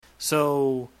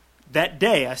So that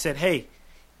day I said, hey,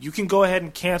 you can go ahead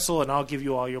and cancel and I'll give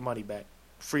you all your money back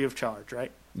free of charge,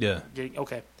 right? Yeah.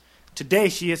 Okay. Today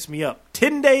she hits me up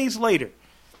 10 days later.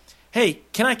 Hey,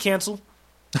 can I cancel?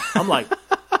 I'm like,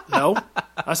 no.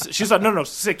 She's like, no.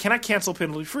 She said, can I cancel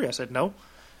penalty free? I said, no.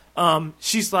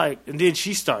 She's like, and then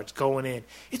she starts going in.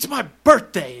 It's my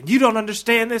birthday and you don't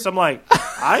understand this? I'm like,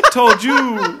 I told you.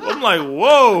 I'm like,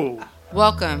 whoa.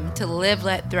 Welcome to Live,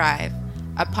 Let, Thrive,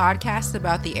 a podcast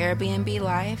about the Airbnb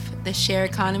life, the share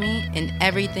economy, and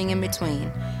everything in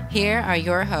between. Here are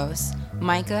your hosts,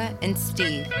 Micah and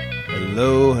Steve.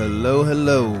 Hello.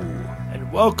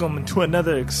 And welcome to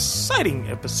another exciting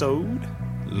episode.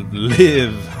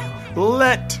 Live,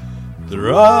 Let,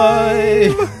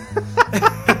 Thrive.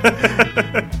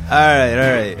 All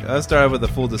right. I'll start off with a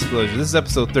full disclosure. This is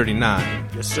episode 39.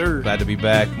 Yes, sir. Glad to be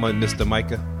back, Mr.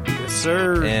 Micah. Yes,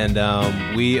 sir. And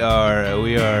we are.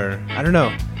 I don't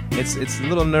know. It's a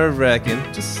little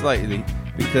nerve-wracking, just slightly,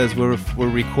 because we're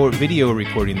video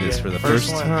recording this for the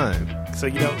first time. So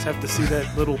you don't have to see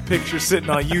that little picture sitting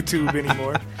on YouTube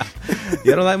anymore.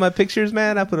 You don't like my pictures,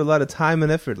 man? I put a lot of time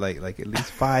and effort, like at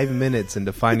least 5 minutes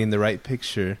into finding the right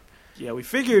picture. Yeah, we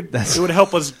figured it would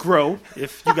help us grow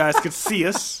if you guys could see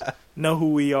us, know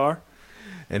who we are.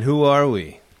 And who are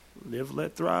we? Live,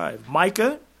 Let, Thrive.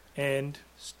 Micah and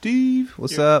Steve.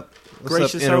 What's up?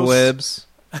 What's up, interwebs?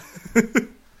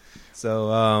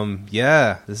 So,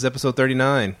 this is episode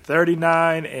 39.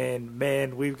 39, and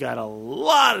man, we've got a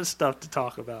lot of stuff to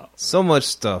talk about. So much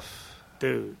stuff.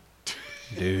 Dude.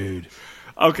 Did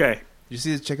Okay. you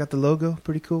see this? Check out the logo.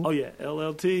 Pretty cool. Oh, yeah.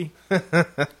 LLT.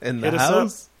 In the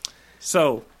house.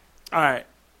 So, all right.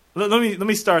 Let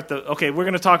me start okay, we're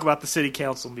going to talk about the city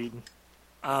council meeting.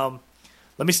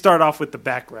 Let me start off with the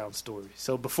background story.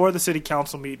 So, before the city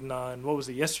council meeting on, what was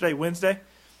it, yesterday, Wednesday?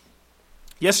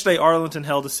 Yesterday, Arlington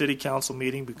held a city council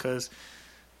meeting because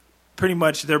pretty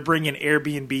much they're bringing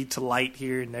Airbnb to light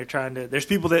here, and they're trying to. There's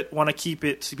people that want to keep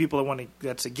it, see people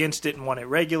that's against it and want it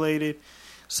regulated.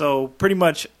 So pretty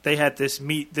much they had this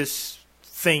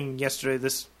thing yesterday,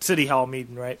 this city hall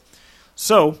meeting, right?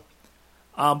 So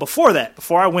before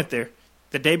I went there,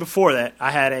 the day before that, I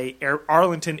had a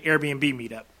Arlington Airbnb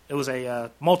meetup. It was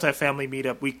a multifamily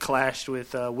meetup. We clashed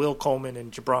with Will Coleman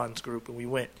and Jabron's group, and we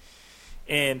went.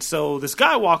 And so this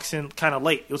guy walks in kind of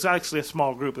late. It was actually a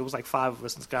small group. It was like 5 of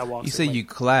us, and this guy walks in. You say late. you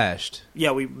clashed?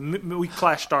 Yeah, we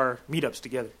clashed our meetups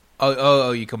together.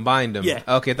 Oh, you combined them? Yeah.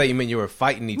 Okay, I thought you meant you were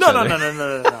fighting each other.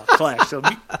 No. Clash. So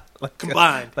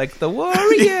combined. Like the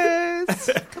Warriors.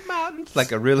 Come out. It's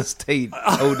like a real estate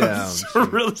showdown. It's a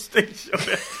real estate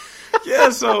showdown.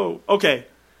 Yeah, so, okay.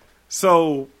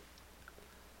 So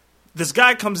this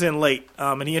guy comes in late,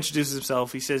 and he introduces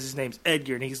himself. He says his name's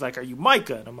Edgar, and he's like, "Are you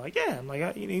Micah?" And I'm like, "Yeah." I'm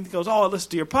like, he goes, "Oh, I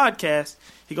listened to your podcast."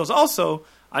 He goes, "Also,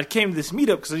 I came to this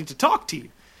meetup because I need to talk to you."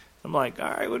 I'm like, "All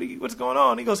right, what's going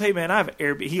on?" He goes, "Hey, man, I have an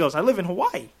Airbnb." He goes, "I live in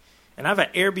Hawaii, and I have an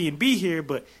Airbnb here,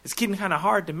 but it's getting kind of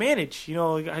hard to manage." You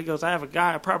know, he goes, "I have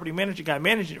a property manager guy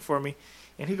managing it for me."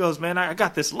 And he goes, "Man, I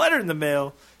got this letter in the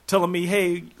mail telling me,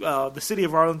 hey, the city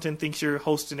of Arlington thinks you're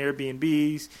hosting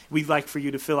Airbnbs. We'd like for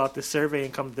you to fill out this survey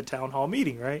and come to the town hall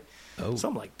meeting, right?" Oh. So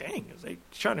I'm like, dang, is they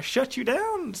trying to shut you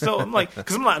down? So I'm like,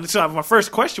 so my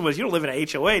first question was, you don't live in an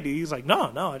HOA, do you? He's like,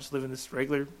 no, I just live in this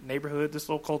regular neighborhood, this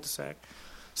little cul-de-sac.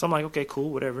 So I'm like, okay, cool,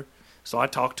 whatever. So I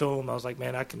talked to him. I was like,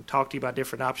 man, I can talk to you about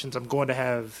different options. I'm going to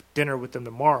have dinner with them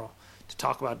tomorrow to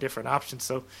talk about different options.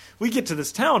 So we get to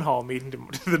this town hall meeting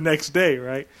the next day,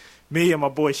 right? Me and my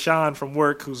boy Sean from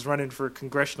work, who's running for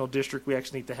congressional district. We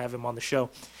actually need to have him on the show.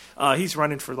 He's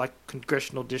running for like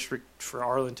congressional district for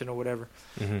Arlington or whatever.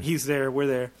 Mm-hmm. He's there. We're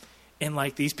there. And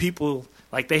like these people,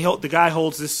 like the guy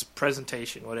holds this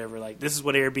presentation, whatever. Like, this is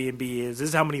what Airbnb is. This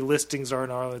is how many listings are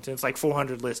in Arlington. It's like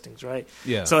 400 listings, right?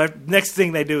 Yeah. So next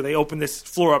thing they do, they open this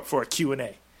floor up for a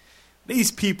Q&A.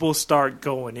 These people start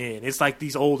going in. It's like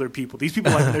these older people. These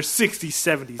people like in their 60s,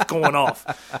 70s going off.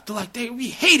 They're like, we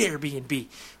hate Airbnb.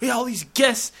 We have all these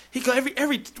guests. He goes,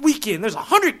 every weekend there's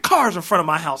 100 cars in front of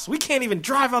my house. We can't even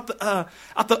drive out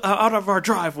of our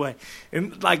driveway.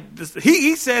 And like this,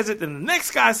 he says it, and the next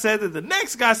guy says it, the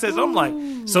next guy says it. I'm like,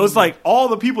 so it's like all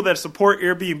the people that support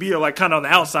Airbnb are like kind of on the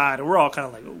outside, and we're all kind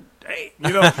of like, oh, dang,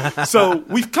 you know. So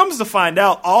we've come to find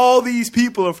out all these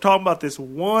people are talking about this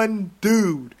one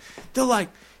dude. They're like,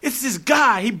 it's this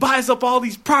guy. He buys up all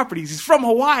these properties. He's from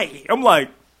Hawaii. I'm like,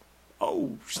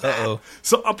 oh, snap.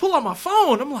 So I pull out my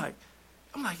phone. I'm like,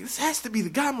 this has to be the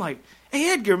guy. I'm like,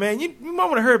 hey, Edgar, man, you might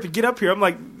want to hurry up and get up here. I'm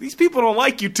like, these people don't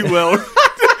like you too well.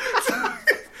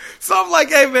 So I'm like,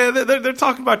 hey, man, they're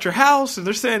talking about your house, and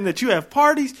they're saying that you have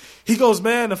parties. He goes,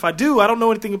 man, if I do, I don't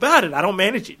know anything about it. I don't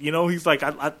manage it. He's like,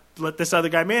 I let this other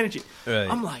guy manage it. Right.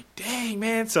 I'm like, dang,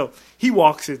 man. So he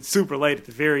walks in super late at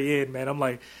the very end, man. I'm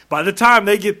like, by the time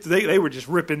they were just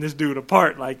ripping this dude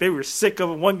apart. Like, they were sick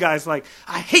of him. One guy's like,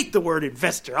 I hate the word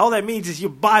investor. All that means is you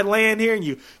buy land here and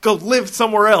you go live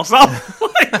somewhere else. I'm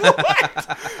like,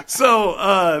 what?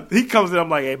 So he comes in. I'm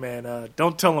like, hey, man,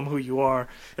 don't tell him who you are.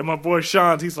 And my boy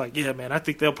Sean's, he's like, yeah, man, I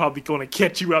think they'll probably going to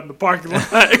catch you out in the parking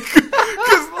lot.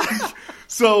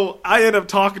 So I end up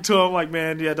talking to him like,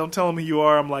 man, yeah, don't tell him who you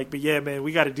are. I'm like, but yeah, man,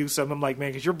 we got to do something. I'm like, man,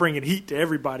 because you're bringing heat to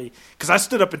everybody. Because I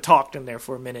stood up and talked in there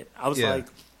for a minute. I was like,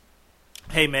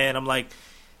 hey, man, I'm like,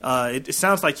 it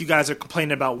sounds like you guys are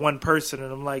complaining about one person.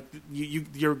 And I'm like,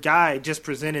 your guy just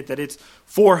presented that it's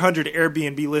 400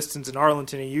 Airbnb listings in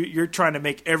Arlington, and you're trying to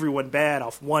make everyone bad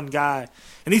off one guy.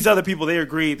 And these other people, they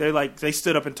agreed. They're like, they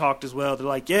stood up and talked as well. They're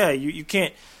like, yeah, you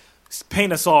can't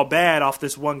paint us all bad off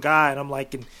this one guy. And I'm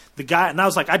like, and the guy, and I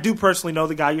was like, I do personally know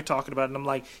the guy you're talking about. And I'm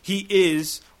like, he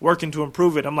is working to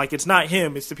improve it. I'm like, it's not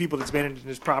him, it's the people that's managing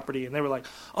his property. And they were like,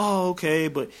 oh, okay.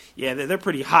 But yeah, they're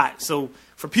pretty hot. So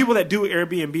for people that do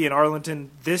Airbnb in Arlington,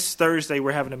 this Thursday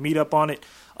we're having a meetup on it.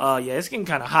 Yeah, it's getting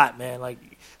kind of hot, man. Like,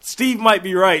 Steve might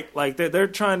be right. Like, they're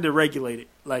trying to regulate it.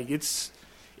 Like, it's,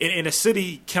 and a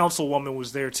city councilwoman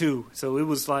was there too. So it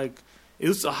was like, it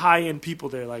was a high-end people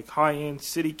there, like high-end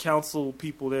city council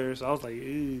people there. So I was like,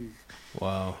 ew.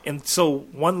 Wow. And so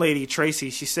one lady,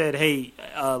 Tracy, she said, hey,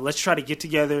 let's try to get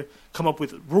together, come up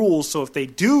with rules. So if they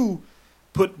do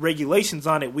put regulations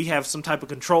on it, we have some type of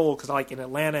control. Because like in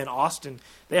Atlanta and Austin,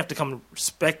 they have to come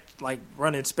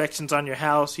run inspections on your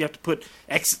house. You have to put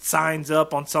exit signs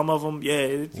up on some of them. Yeah,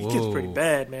 it gets pretty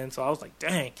bad, man. So I was like,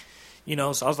 dang.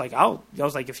 So I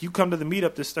was like, if you come to the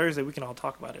meetup this Thursday, we can all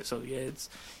talk about it. So yeah,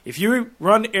 if you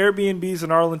run Airbnbs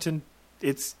in Arlington,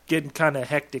 it's getting kind of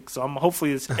hectic. So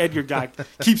hopefully this Edgar guy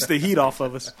keeps the heat off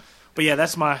of us. But yeah,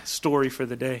 that's my story for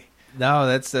the day. No,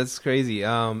 that's crazy.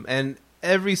 And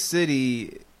every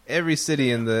city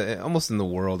almost in the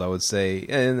world, I would say,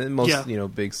 and most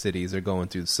big cities are going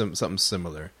through something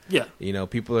similar. Yeah.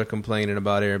 People are complaining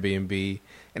about Airbnb.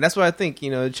 And that's why I think,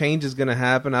 change is going to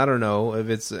happen. I don't know if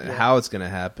it's how it's going to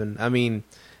happen. I mean,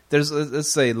 there's, let's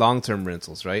say, long-term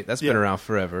rentals, right? That's been around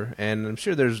forever. And I'm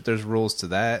sure there's rules to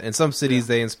that. In some cities,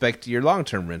 they inspect your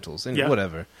long-term rentals and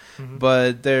whatever. Mm-hmm.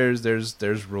 But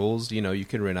there's rules. You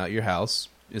can rent out your house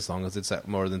as long as it's at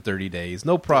more than 30 days.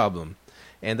 No problem.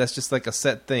 And that's just like a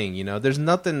set thing. There's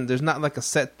not like a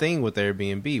set thing with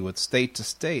Airbnb. With state to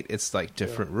state, it's like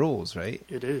different rules, right?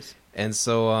 It is. And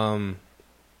so,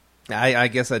 I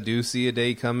guess I do see a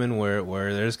day coming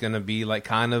where there's going to be like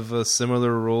kind of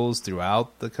similar rules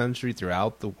throughout the country,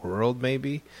 throughout the world,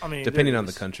 maybe. I mean, depending on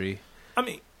the country. I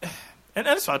mean, and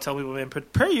that's why I tell people, man,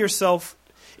 prepare yourself.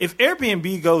 If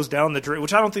Airbnb goes down the drain,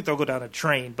 which I don't think they'll go down a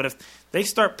drain, but if they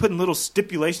start putting little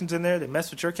stipulations in there that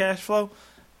mess with your cash flow,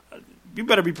 you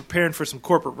better be preparing for some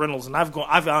corporate rentals. And I've gone.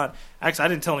 Actually, I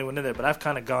didn't tell anyone in there, but I've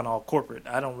kind of gone all corporate.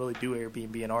 I don't really do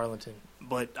Airbnb in Arlington,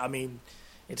 but I mean.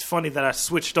 It's funny that I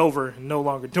switched over and no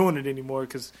longer doing it anymore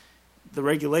because the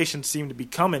regulations seem to be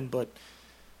coming. But,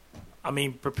 I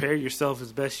mean, prepare yourself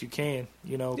as best you can,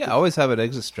 Yeah, always have an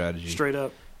exit strategy. Straight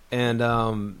up. And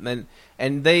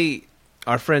they,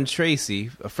 our friend Tracy,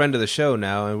 a friend of the show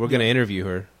now, and we're going to interview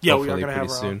her. Yeah, we are going to have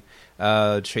her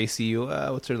soon. Tracy,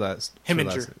 what's her last?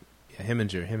 Heminger.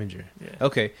 Heminger. Yeah.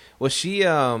 Okay. Well, she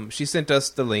sent us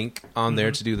the link on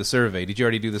there to do the survey. Did you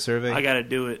already do the survey? I got to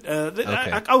do it.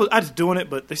 Okay. I was doing it,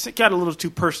 but they got a little too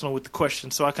personal with the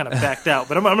questions, so I kind of backed out.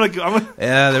 But I'm gonna.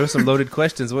 Yeah, there were some loaded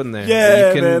questions, wasn't there?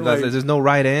 Yeah, man, there's no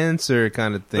right answer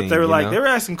kind of thing. But they were they were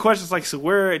asking questions like, so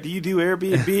where do you do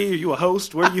Airbnb? Are you a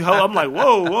host? Where do you host? I'm like,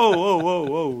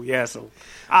 whoa. Yeah, so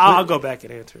I'll go back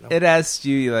and answer it. It asked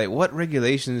you like, what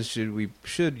regulations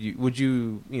would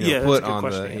you put on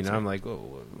the I'm like,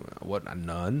 oh, what?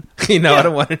 None. I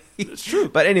don't want any. It's true.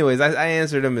 But anyways, I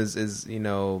answered them as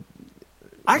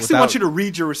I actually want you to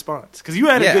read your response because you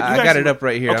had a good. I got it up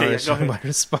right here. Okay, I'm going to show my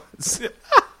response.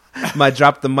 My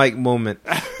drop the mic moment,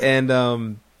 and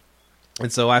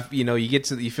so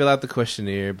you fill out the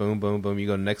questionnaire. Boom, boom, boom. You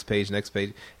go to next page.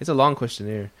 It's a long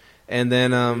questionnaire, and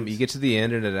then you get to the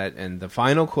end of that, and the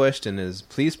final question is: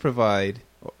 please provide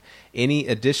any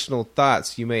additional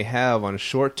thoughts you may have on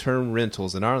short-term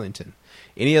rentals in Arlington.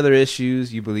 Any other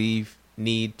issues you believe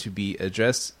need to be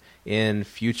addressed in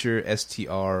future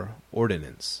STR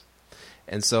ordinance.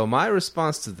 And so my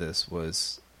response to this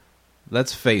was,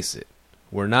 let's face it,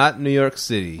 we're not New York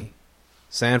City,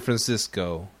 San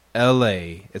Francisco,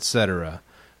 LA, etc.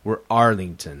 We're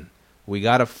Arlington. We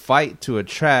got to fight to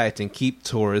attract and keep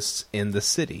tourists in the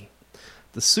city.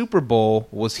 The Super Bowl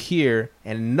was here,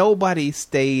 and nobody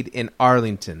stayed in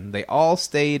Arlington. They all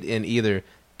stayed in either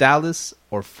Dallas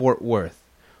or Fort Worth.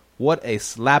 What a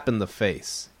slap in the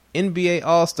face. NBA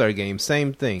All-Star Game,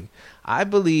 same thing. I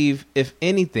believe, if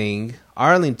anything,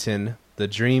 Arlington, the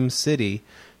dream city,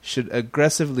 should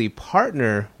aggressively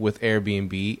partner with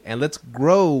Airbnb, and let's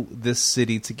grow this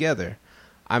city together.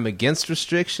 I'm against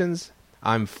restrictions.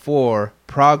 I'm for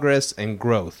progress and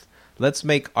growth. Let's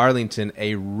make Arlington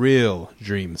a real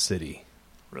dream city.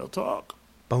 Real talk.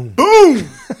 Boom. Boom!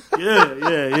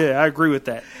 Yeah. I agree with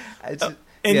that.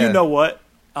 You know what?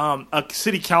 A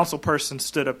city council person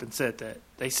stood up and said that.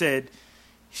 They said,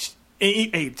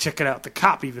 hey, check it out. The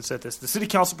cop even said this. The city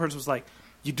council person was like,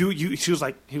 he was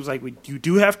like, you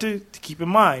do have to keep in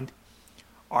mind,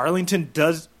 Arlington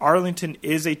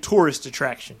is a tourist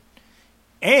attraction.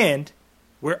 And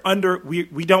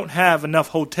we don't have enough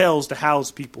hotels to house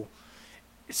people.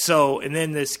 So, and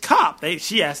then this cop,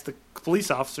 she asked the police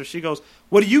officer, she goes,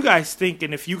 what do you guys think?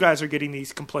 And if you guys are getting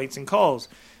these complaints and calls?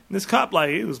 And this cop,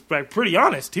 he was pretty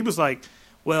honest. He was like,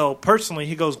 well, personally,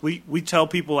 he goes, we tell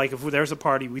people, if there's a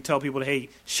party, we tell people, hey,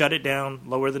 shut it down,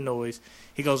 lower the noise.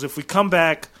 He goes, if we come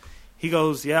back, he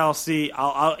goes, yeah, I'll see.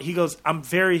 He goes, I'm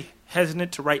very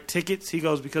hesitant to write tickets. He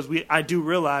goes, because I do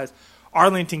realize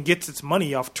Arlington gets its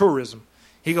money off tourism.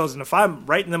 He goes, and if I'm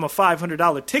writing them a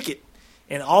 $500 ticket,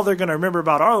 and all they're going to remember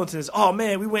about Arlington is, oh,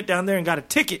 man, we went down there and got a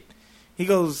ticket. He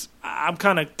goes, I'm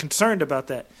kind of concerned about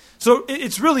that. So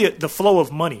it's really the flow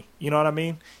of money. You know what I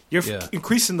mean? You're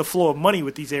increasing the flow of money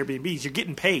with these Airbnbs. You're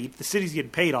getting paid. The city's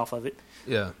getting paid off of it.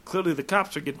 Yeah. Clearly the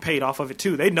cops are getting paid off of it,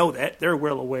 too. They know that. They're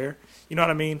well aware. You know what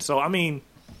I mean? So, I mean.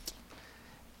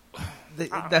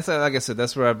 That's like I said,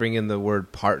 that's where I bring in the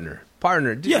word partner.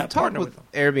 Partner. Talk partner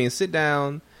with Airbnb. Sit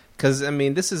down. Because, I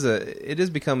mean, it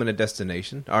is becoming a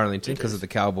destination, Arlington, because of the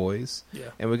Cowboys. Yeah.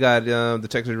 And we got the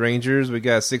Texas Rangers. We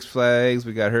got Six Flags.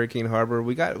 We got Hurricane Harbor.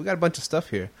 We got a bunch of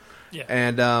stuff here. Yeah.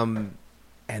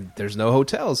 And there's no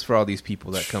hotels for all these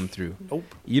people that come through.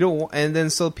 Nope. And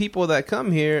then so people that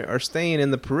come here are staying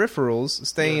in the peripherals,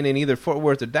 staying in either Fort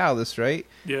Worth or Dallas, right?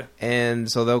 Yeah.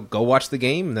 And so they'll go watch the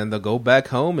game, and then they'll go back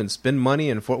home and spend money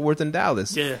in Fort Worth and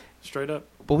Dallas. Yeah, straight up.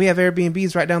 But we have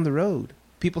Airbnbs right down the road.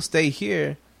 People stay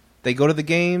here. They go to the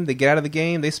game, they get out of the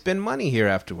game, they spend money here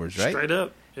afterwards, right? Straight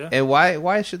up, yeah. And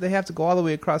why should they have to go all the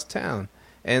way across town?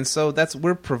 And so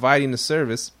we're providing the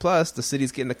service, plus the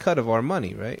city's getting a cut of our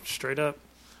money, right? Straight up.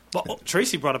 But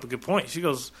Tracy brought up a good point. She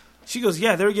goes,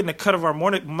 yeah, they're getting a cut of our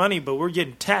money, but we're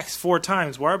getting taxed 4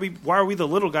 times. Why are we the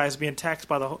little guys being taxed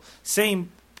by the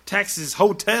same taxes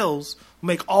hotels who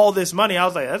make all this money? I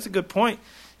was like, that's a good point.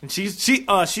 And she's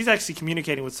actually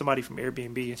communicating with somebody from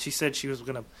Airbnb, and she said she was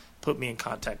going to put me in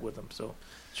contact with them. So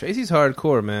Tracy's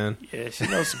hardcore, man. Yeah, she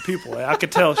knows some people. I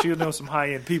could tell she knows some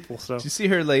high-end people. So did you see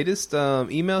her latest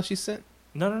email she sent?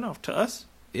 No. To us?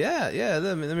 Yeah.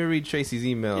 Let me read Tracy's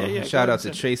email. Yeah, Shout out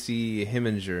to Tracy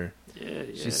Heminger. Yeah.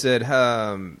 She said,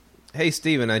 hey,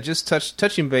 Steven, I just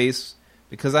touching base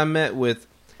because I met with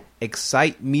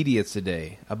Excite Media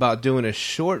today about doing a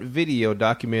short video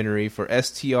documentary for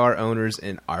STR owners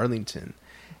in Arlington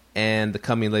and the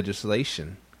coming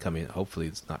legislation. Hopefully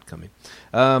it's not coming.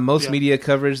 Most media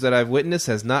coverage that I've witnessed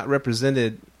has not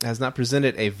presented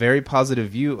a very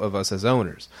positive view of us as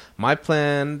owners. My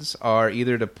plans are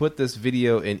either to put this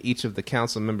video in each of the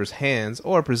council members' hands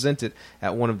or present it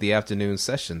at one of the afternoon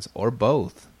sessions, or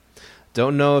both.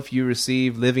 Don't know if you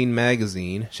received Living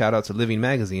Magazine. Shout out to Living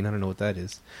Magazine. I don't know what that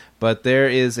is. But there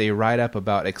is a write-up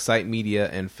about Excite Media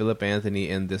and Philip Anthony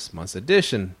in this month's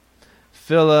edition.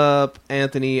 Philip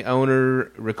Anthony,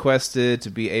 owner, requested to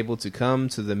be able to come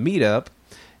to the meetup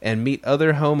and meet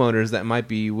other homeowners that might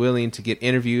be willing to get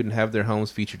interviewed and have their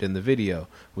homes featured in the video.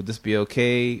 Would this be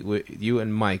okay with you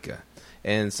and Micah?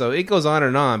 And so it goes on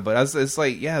and on, but it's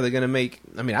like, yeah, they're gonna make.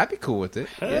 I mean, I'd be cool with it.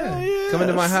 Yeah, come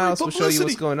into my house. We'll show you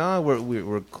what's going on.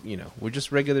 We're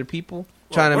just regular people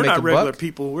trying to make a buck. We're not regular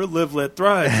people. We're live, let,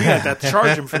 thrive. We got to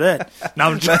charge them for that.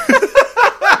 Now,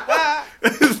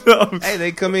 hey,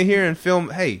 they come in here and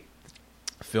film. Hey,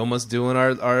 film us doing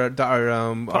our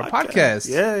podcast.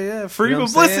 Yeah, free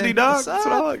publicity, dog. That's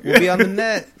we'll be on the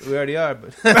net. We already are,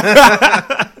 but.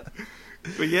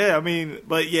 But yeah, I mean,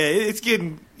 it's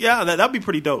getting that'd be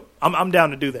pretty dope. I'm down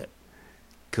to do that.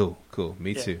 Cool.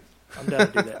 Me too. I'm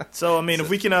down to do that. So I mean, if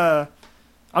we can, I'm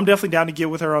definitely down to get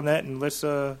with her on that, and let's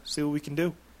see what we can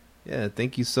do. Yeah,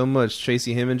 thank you so much,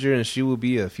 Tracy Heminger, and she will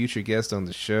be a future guest on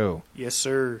the show. Yes,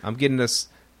 sir. I'm getting us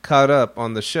caught up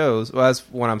on the shows. Well, that's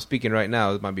when I'm speaking right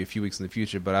now. It might be a few weeks in the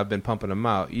future, but I've been pumping them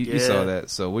out. You saw that,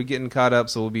 so we're getting caught up.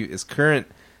 So we'll be as current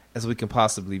as we can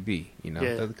possibly be,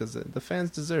 because the fans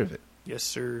deserve it. Yes,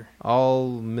 sir. All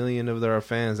million of our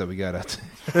fans that we got out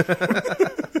there.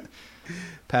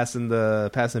 passing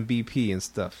BP and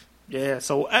stuff. Yeah,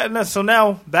 so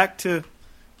now back to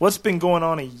what's been going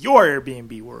on in your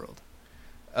Airbnb world.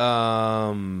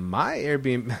 My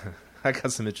Airbnb, I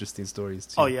got some interesting stories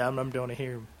too. Oh yeah, I'm going to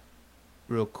hear them.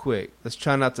 Real quick, let's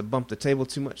try not to bump the table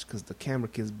too much because the camera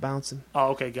keeps bouncing. Oh,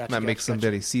 okay, gotcha. Might make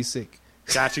somebody seasick.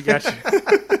 Gotcha.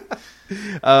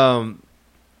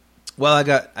 Well, I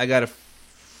got a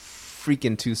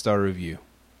freaking 2-star review.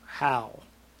 How?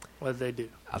 What did they do?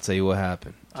 I'll tell you what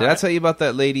happened. Did I tell you about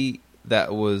that lady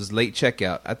that was late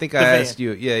checkout? I think I asked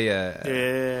you.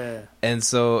 Yeah. And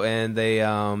they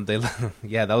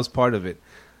yeah, that was part of it.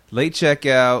 Late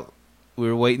checkout. We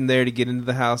were waiting there to get into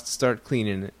the house to start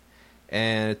cleaning it,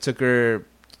 and it took her.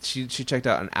 She checked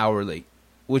out an hour late,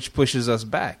 which pushes us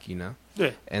back,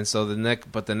 Yeah. And so the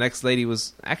next lady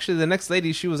was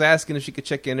she was asking if she could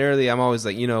check in early. I'm always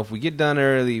like, if we get done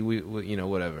early, we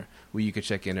whatever. You could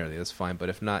check in early. That's fine. But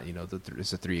if not,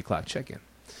 it's a 3:00 check-in.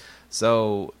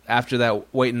 So after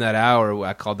that, waiting that hour,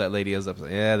 I called that lady. I was up,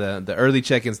 the early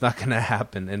check-in's not going to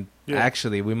happen. And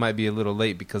actually, we might be a little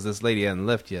late because this lady hadn't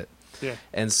left yet. Yeah.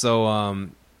 And so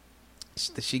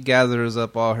she gathers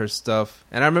up all her stuff.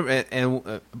 And I remember,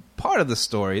 and part of the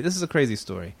story, this is a crazy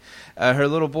story. Her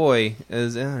little boy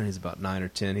he's about 9 or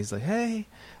 10. He's like, hey,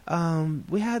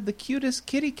 we had the cutest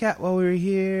kitty cat while we were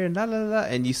here, and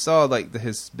and you saw like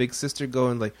his big sister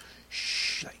going like,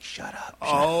 shh, like shut up.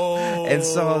 And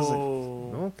so I was like,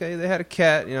 okay, they had a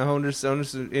cat, I wonder if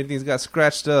anything's got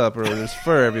scratched up or there's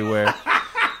fur everywhere.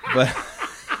 But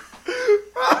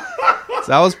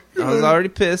so I was already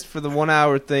pissed for the 1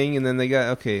 hour thing, and then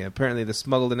apparently they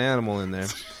smuggled an animal in there.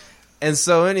 And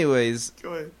so anyways,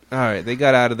 go ahead. All right, they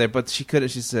got out of there, but she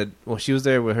said, well, she was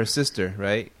there with her sister,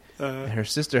 right? And her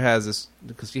sister has this,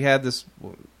 because she had this,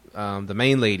 the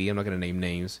main lady, I'm not going to name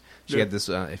names. She had this,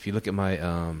 if you look at my,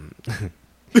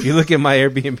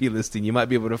 Airbnb listing, you might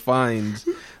be able to find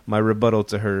my rebuttal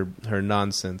to her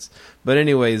nonsense. But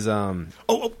anyways,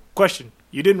 question.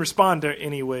 You didn't respond to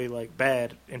any way like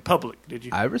bad in public, did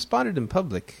you? I responded in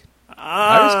public.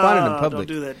 Don't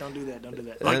do that.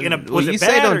 Like was it you bad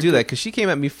say don't do that because she came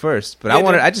at me first, but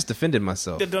I just defended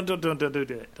myself. Don't do that. Don't ever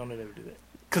do that.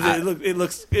 Because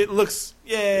it looks.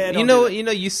 Yeah.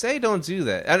 You say don't do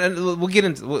that, and we'll get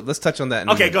into. Let's touch on that.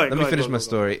 Okay, go ahead. Let me finish my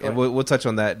story, and we'll touch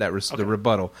on that. The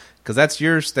rebuttal, because that's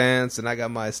your stance, and I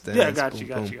got my stance. Yeah, got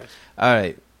you. All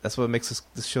right. That's what makes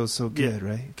this show so good,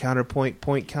 right? Counterpoint,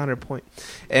 counterpoint.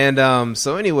 And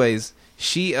so anyways,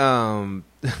 she I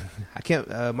can't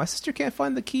my sister can't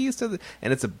find the keys to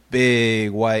and it's a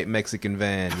big white Mexican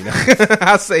van,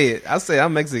 I'll say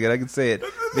I'm Mexican, I can say it.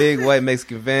 Big white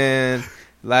Mexican van,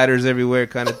 ladders everywhere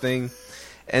kind of thing.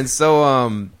 And so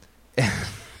were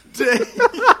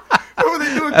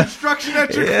they doing construction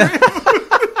at your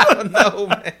crib? No,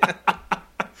 man.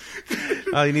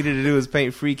 All you needed to do was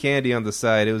paint free candy on the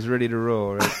side. It was ready to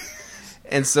roll, right?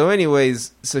 And so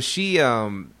anyways, she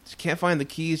can't find the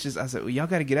keys. I said, well, y'all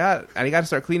got to get out. I got to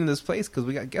start cleaning this place because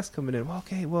we got guests coming in.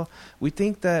 Well, we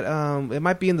think that it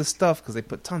might be in the stuff because they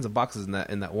put tons of boxes in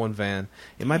that one van.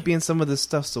 It might be in some of this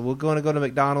stuff. So we're going to go to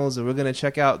McDonald's and we're going to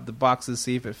check out the boxes,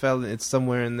 see if it's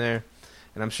somewhere in there.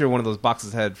 And I'm sure one of those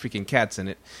boxes had freaking cats in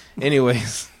it.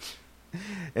 Anyways.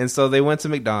 And so they went to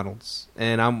McDonald's,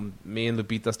 and me and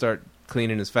Lupita start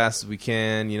cleaning as fast as we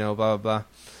can, blah, blah, blah.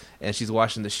 And she's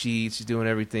washing the sheets, she's doing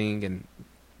everything, and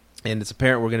it's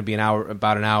apparent we're going to be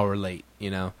about an hour late,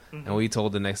 Mm-hmm. And we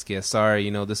told the next guest, sorry,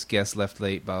 this guest left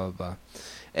late, blah, blah, blah.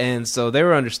 And so they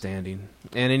were understanding.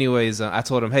 And anyways, I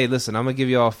told them, hey, listen, I'm going to give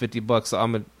you all $50. So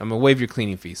I'm going to waive your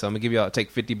cleaning fee. So I'm going to give you all,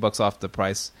 take $50 off the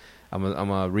price. I'm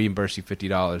gonna reimburse you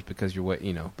 $50 because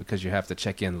because you have to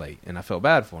check in late, and I felt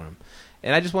bad for him,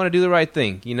 and I just want to do the right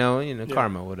thing,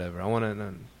 karma, whatever. I want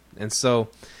to, and so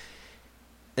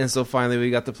finally we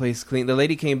got the place clean. The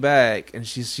lady came back and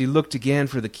she looked again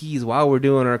for the keys while we're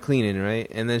doing our cleaning, right?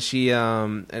 And then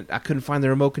and I couldn't find the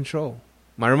remote control.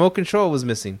 My remote control was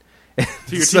missing.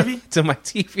 To your TV? To my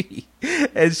TV,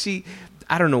 and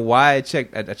I don't know why I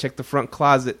checked the front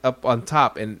closet up on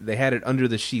top, and they had it under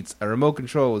the sheets. A remote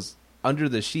control was under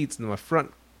the sheets in my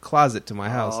front closet to my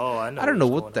house. Oh, I know. I don't know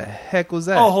what the heck was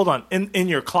that. Oh, hold on. In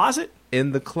your closet?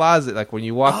 In the closet, like when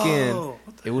you walk in,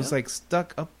 it was like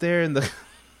stuck up there in the.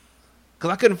 Because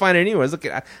I couldn't find it anywhere.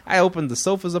 I opened the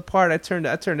sofas apart. I turned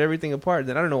everything apart.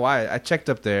 Then I don't know why I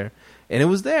checked up there, and it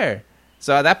was there.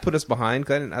 So that put us behind.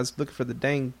 Cause I was looking for the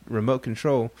dang remote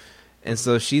control. And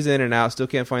so she's in and out, still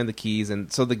can't find the keys.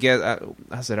 And so the guest,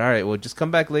 I said, all right, well, just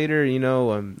come back later, or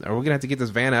we're going to have to get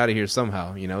this van out of here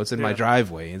somehow. It's in my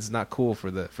driveway. It's not cool for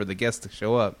the guests to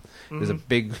show up. Mm-hmm. There's a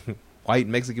big white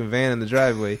Mexican van in the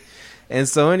driveway. And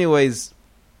so anyways,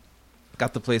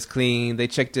 got the place clean. They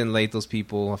checked in late, those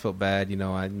people. I felt bad.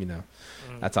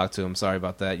 I talked to them. Sorry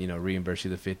about that. Reimburse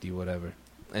you the $50, whatever.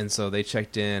 And so they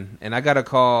checked in. And I got a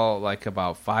call like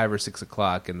about 5 or 6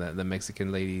 o'clock. And the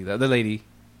Mexican lady, the lady...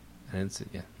 And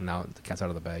now the cat's out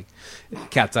of the bag.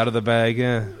 Cat's out of the bag.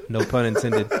 Yeah, no pun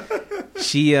intended.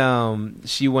 She called me,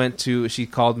 or she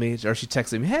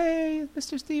texted me, "Hey,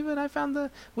 Mr. Steven,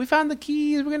 we found the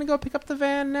keys. We're gonna go pick up the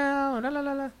van now." La, la,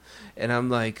 la, la. And I'm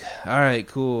like, "All right,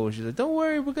 cool." She's like, "Don't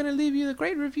worry, we're gonna leave you a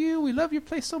great review. We love your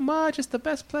place so much. It's the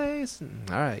best place."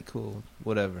 And, all right, cool,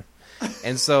 whatever.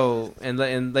 And so and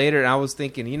later, I was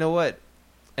thinking, you know what?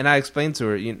 And I explained to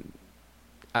her,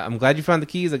 I'm glad you found the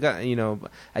keys. I got, I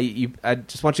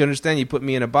just want you to understand you put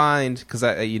me in a bind because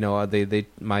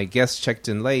my guests checked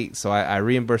in late, so I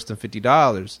reimbursed them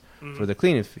 $50 for the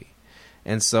cleaning fee.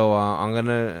 And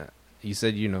so you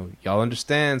said, y'all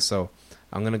understand, so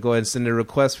I'm going to go ahead and send a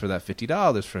request for that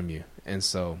 $50 from you. And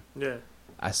so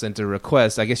I sent a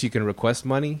request. I guess you can request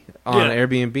money on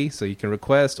Airbnb, so you can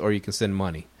request or you can send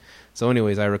money. So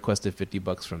anyways, I requested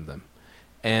 $50 from them.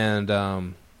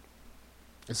 And,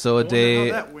 so a day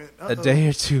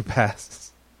or two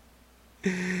passes,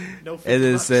 and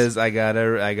it says I got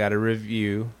a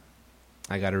review.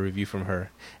 I got a review from her,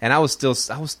 and I was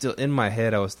still in my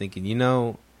head. I was thinking,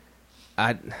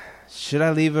 should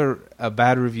I leave a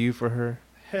bad review for her?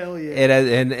 Hell yeah!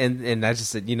 And I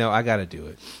just said, I got to do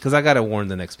it because I got to warn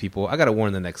the next people. I got to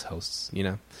warn the next hosts,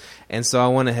 And so I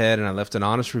went ahead and I left an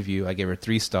honest review. I gave her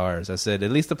 3 stars. I said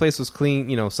at least the place was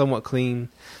clean, somewhat clean.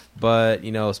 But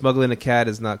smuggling a cat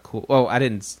is not cool. Well, I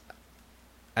didn't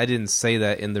say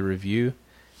that in the review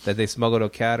that they smuggled a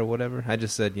cat or whatever. I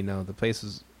just said the place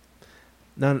was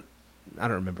none. I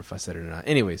don't remember if I said it or not.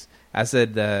 Anyways, I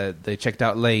said they checked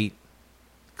out late,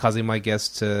 causing my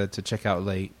guests to check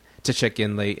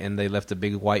in late, and they left a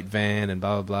big white van and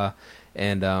blah blah blah.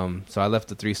 And so I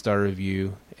left a 3-star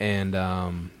review, and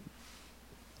that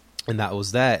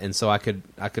was that. And so I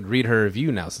could read her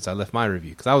review now since I left my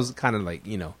review because I was kind of like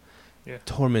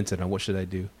tormented on what should I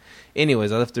do.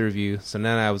 Anyways, I left the review, so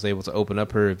then I was able to open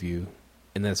up her review,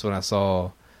 and that's when I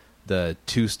saw the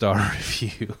 2-star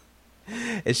review.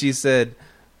 And she said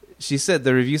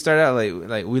the review started out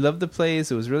like we loved the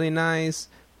place, it was really nice,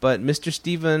 but Mr.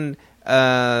 Steven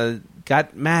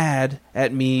got mad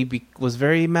at me, was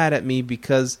very mad at me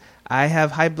because I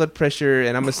have high blood pressure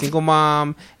and I'm a single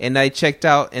mom, and I checked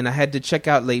out and I had to check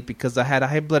out late because I had a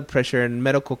high blood pressure and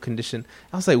medical condition.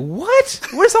 I was like, what?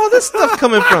 Where's all this stuff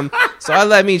coming from?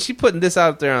 So she putting this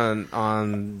out there on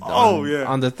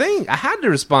the thing. I had to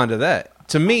respond to that.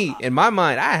 To me, in my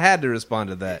mind, I had to respond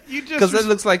to that because it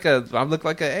looks like I look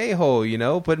like an a-hole,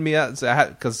 putting me out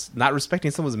because not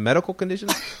respecting someone's medical condition.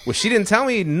 Well, she didn't tell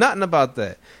me nothing about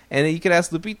that. And you could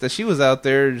ask Lupita. She was out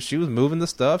there. She was moving the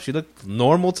stuff. She looked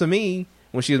normal to me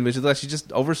when she was like she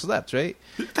just overslept, right?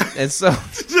 And so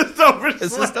it's just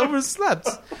overslept.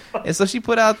 And so she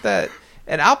put out that,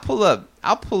 and I'll pull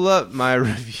up my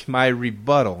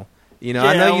rebuttal. I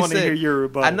know you say hear your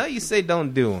rebuttal. I know you say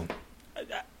don't do them.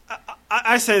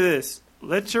 I say this: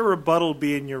 let your rebuttal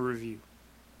be in your review.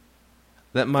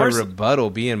 Let my rebuttal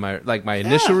be in my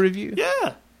initial review.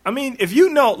 Yeah, I mean, if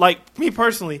like me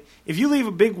personally, if you leave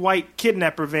a big white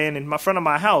kidnapper van in front of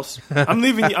my house, I'm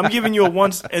giving you a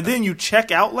 1, and then you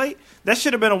check out late. That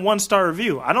should have been a 1-star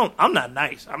review. I'm not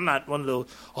nice. I'm not one of those.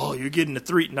 Oh, you're getting a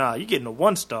 3. Nah, you're getting a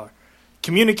 1-star.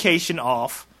 Communication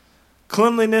off.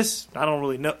 Cleanliness, I don't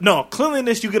really know. No,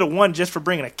 cleanliness, you get a 1 just for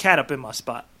bringing a cat up in my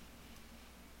spot.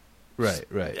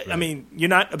 Right. I mean, you're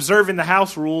not observing the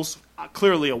house rules.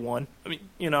 Clearly a 1.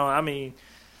 I mean.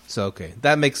 So okay,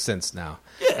 that makes sense now.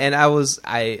 Yeah. And I was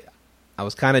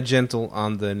kind of gentle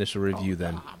on the initial review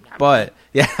then, but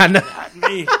yeah, I know.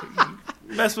 Me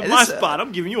mess with my spot.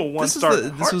 I'm giving you a 1-star.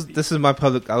 This is my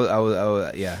public.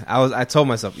 I told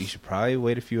myself you should probably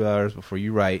wait a few hours before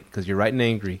you write because you're writing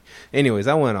angry. Anyways,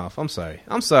 I went off. I'm sorry.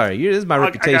 This is my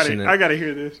reputation. I gotta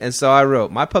hear this. And so I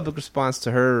wrote my public response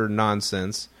to her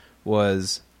nonsense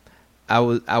was, I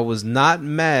was not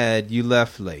mad you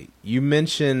left late. You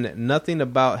mentioned nothing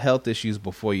about health issues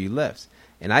before you left,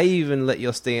 and I even let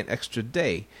you stay an extra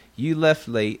day. You left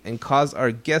late and caused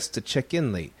our guests to check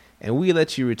in late, and we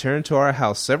let you return to our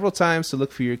house several times to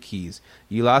look for your keys.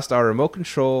 You lost our remote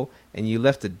control, and you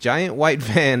left a giant white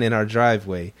van in our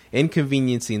driveway,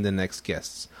 inconveniencing the next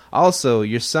guests. Also,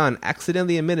 your son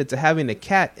accidentally admitted to having a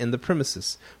cat in the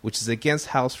premises, which is against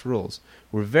house rules.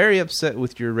 We're very upset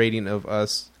with your rating of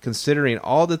us, considering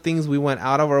all the things we went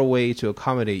out of our way to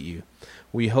accommodate you.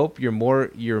 We hope you're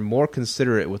more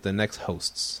considerate with the next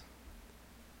hosts.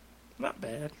 Not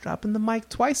bad. Dropping the mic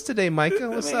twice today, Micah.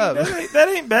 What's up? That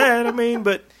ain't bad. I mean,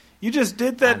 but you just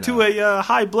did that to a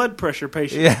high blood pressure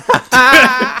patient.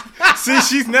 Yeah. See,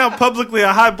 she's now publicly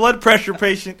a high blood pressure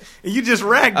patient, and you just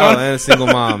ragged on. And a single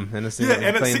mom, playing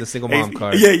the single mom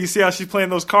card. Yeah, you see how she's playing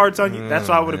those cards on you? That's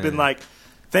why I would have been like,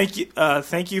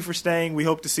 thank you for staying. We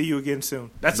hope to see you again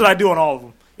soon. That's what I do on all of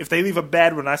them. If they leave a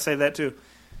bad one, I say that too.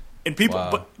 And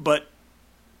people, but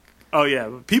oh yeah,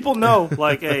 people know.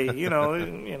 Like, hey, you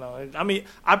know. I mean,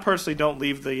 I personally don't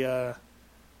leave the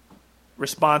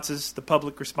responses, the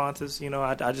public responses. You know,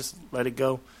 I just let it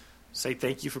go. Say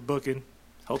thank you for booking.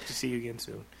 Hope to see you again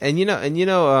soon. And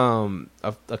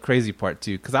a crazy part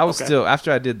too, because I was still,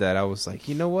 after I did that, I was like,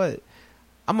 you know what,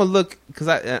 I'm gonna look, because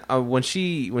I when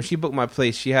she booked my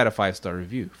place, she had a 5-star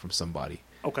review from somebody.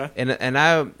 Okay. And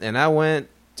I went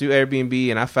to Airbnb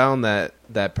and I found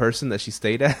that person that she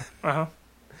stayed at,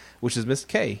 which is Miss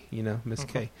K. Miss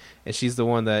K. And she's the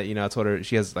one that I told her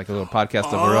she has like a little podcast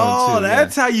of her own too. Oh,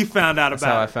 that's how you found out that's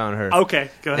about. That's how I found her. Okay,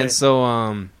 go ahead.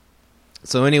 And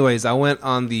so anyways, I went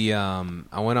on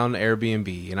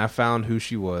Airbnb and I found who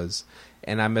she was,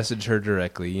 and I messaged her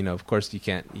directly. Of course you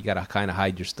gotta kind of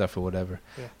hide your stuff or whatever.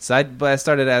 Yeah. So I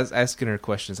started asking her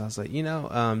questions. I was like,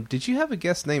 did you have a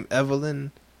guest named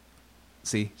Evelyn?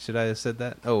 See, should I have said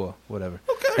that? Oh, well, whatever.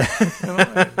 Okay.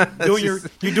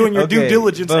 You're doing your due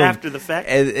diligence after the fact.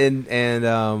 And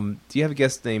do you have a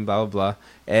guest named blah blah blah?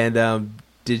 And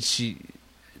did she?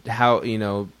 How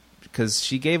because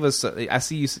she gave us, I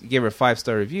see you gave her a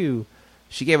 5-star review.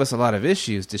 She gave us a lot of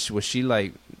issues. Did she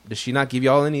not give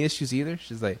y'all any issues either?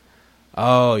 She's like,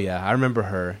 oh yeah, I remember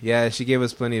her. Yeah, she gave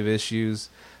us plenty of issues.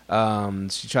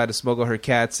 She tried to smuggle her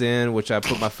cats in, which I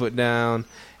put my foot down.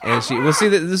 And this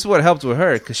is what helped with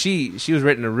her, because she was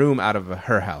renting a room out of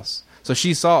her house. So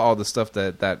she saw all the stuff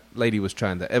that Evelyn was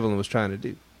trying to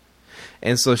do.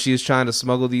 And so she was trying to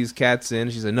smuggle these cats in.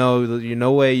 She said,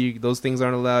 no way, those things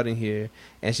aren't allowed in here.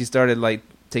 And she started like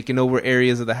taking over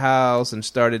areas of the house and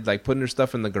started like putting her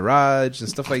stuff in the garage and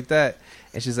stuff like that.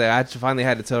 And she's like, I finally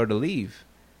had to tell her to leave.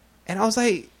 And I was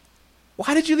like,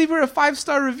 why did you leave her a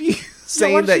 5-star review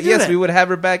saying that yes, we would have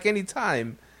her back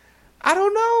anytime? I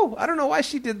don't know why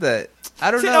she did that. I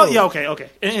don't know. Yeah, okay.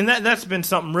 And that's been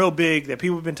something real big that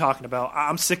people have been talking about.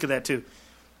 I'm sick of that too.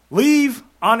 Leave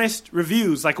honest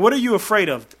reviews. Like, what are you afraid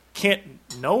of?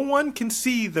 No one can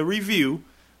see the review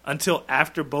until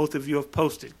after both of you have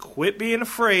posted. Quit being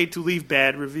afraid to leave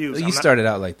bad reviews. You started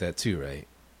out like that too, right?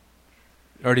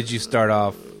 Or did you start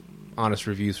off honest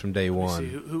reviews from day one? See,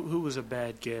 who was a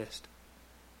bad guest?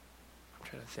 I'm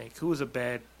trying to think. Who was a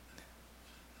bad...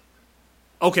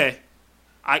 Okay.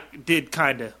 I did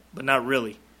kind of, but not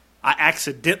really. I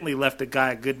accidentally left a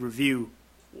guy a good review.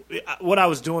 What I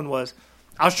was doing was,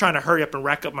 I was trying to hurry up and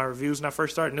rack up my reviews when I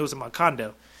first started, and it was in my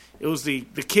condo. It was the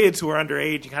kids who were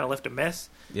underage and kind of left a mess.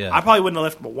 Yeah. I probably wouldn't have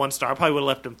left them a 1-star. I probably would have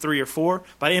left them 3 or 4,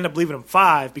 but I ended up leaving them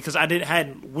 5 because I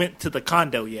hadn't went to the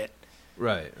condo yet.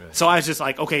 Right. So I was just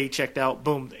like, okay, he checked out.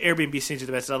 Boom. The Airbnb sends you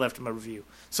the message. I left him a review.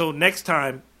 So next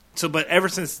time, but ever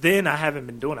since then, I haven't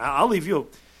been doing it. I'll leave you.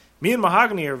 Me and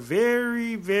Mahogany are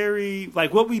very, very,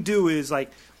 like, what we do is,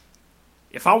 like,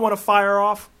 if I want to fire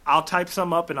off, I'll type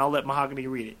some up and I'll let Mahogany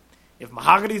read it. If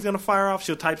Mahogany's going to fire off,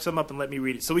 she'll type some up and let me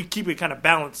read it. So we keep it kind of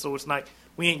balanced so it's like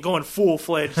we ain't going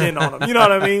full-fledged in on them. You know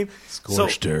what I mean?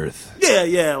 Scorched earth.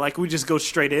 Yeah. Like, we just go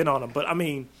straight in on them. But, I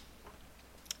mean,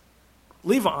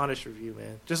 leave an honest review,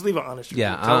 man. Just leave an honest review.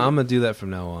 Yeah, I'm going to do that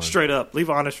from now on. Straight up. Leave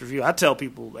an honest review. I tell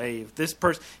people, hey, if this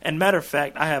person... And matter of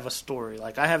fact, I have a story.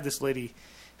 Like, I have this lady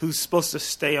who's supposed to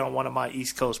stay on one of my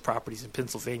East Coast properties in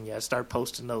Pennsylvania. I start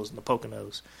posting those in the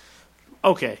Poconos.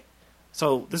 Okay.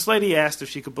 So this lady asked if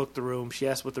she could book the room. She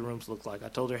asked what the rooms look like. I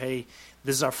told her, hey,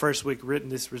 this is our first week renting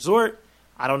this resort.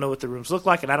 I don't know what the rooms look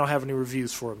like, and I don't have any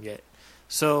reviews for them yet.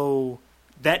 So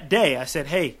that day, I said,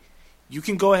 hey, you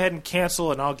can go ahead and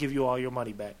cancel, and I'll give you all your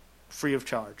money back, free of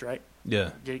charge, right?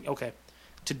 Yeah. Okay.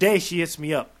 Today, she hits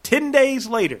me up. 10 days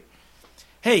later.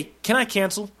 Hey, can I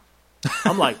cancel?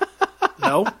 I'm like,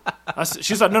 no.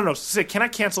 She's like, no. She said, can I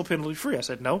cancel penalty free? I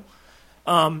said, no.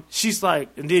 She's like,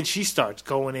 and then she starts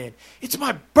going in. It's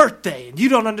my birthday, and you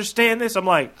don't understand this? I'm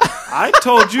like, I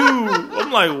told you.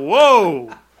 I'm like,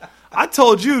 whoa. I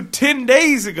told you 10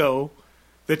 days ago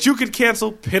that you could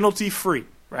cancel penalty free,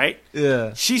 right?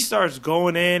 Yeah. She starts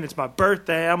going in. It's my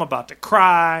birthday. I'm about to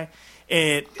cry.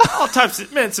 And all types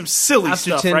of, man, some silly After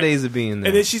stuff, After 10 right? days of being there.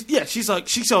 And then she's like,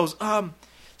 she goes,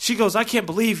 I can't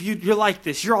believe you're like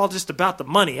this. You're all just about the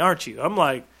money, aren't you? I'm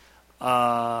like,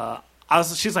 I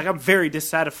she's like, I'm very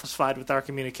dissatisfied with our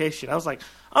communication. I was like,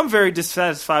 I'm very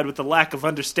dissatisfied with the lack of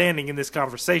understanding in this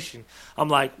conversation. I'm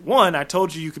like, one, I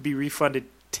told you could be refunded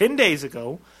 10 days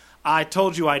ago. I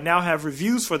told you I now have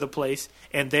reviews for the place,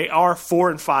 and they are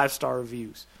 4 and 5-star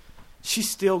reviews. She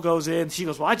still goes in. She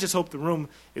goes, well, I just hope the room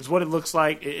is what it looks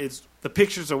like. It's the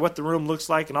pictures are what the room looks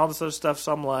like and all this other stuff.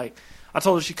 So I'm like, I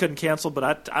told her she couldn't cancel,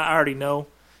 but I already know.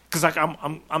 Because like,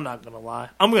 I'm not going to lie.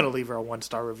 I'm going to leave her a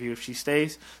 1-star review if she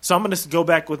stays. So I'm going to go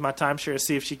back with my timeshare and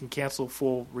see if she can cancel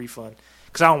full refund.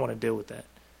 Because I don't want to deal with that.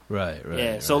 Right.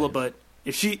 Yeah, so, but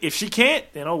if she can't,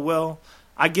 then, oh, well,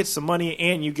 I get some money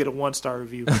and you get a 1-star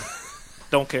review.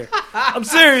 Don't care. I'm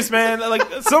serious, man. Like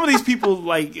some of these people,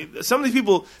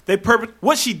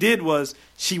 what she did was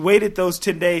she waited those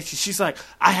 10 days. She's like,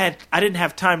 I didn't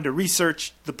have time to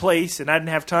research the place, and I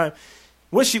didn't have time.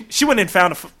 What she went and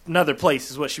found another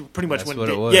place is what she pretty much went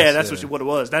and did. That's what it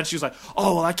was. Then she was like,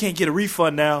 oh, well, I can't get a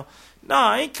refund now.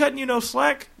 Nah, I ain't cutting you no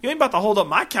slack. You ain't about to hold up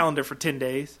my calendar for 10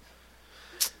 days.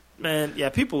 Man, yeah,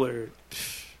 people are.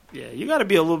 Yeah, you got to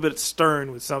be a little bit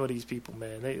stern with some of these people,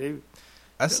 man.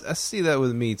 I see that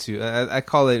with me too. I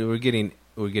call it we're getting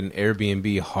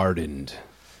Airbnb hardened,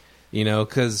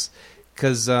 because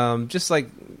just like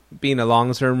being a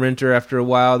long-term renter after a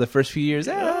while, the first few years,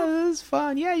 it's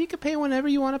fun. Yeah, you can pay whenever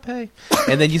you want to pay,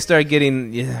 and then you start getting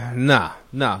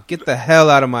no, get the hell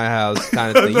out of my house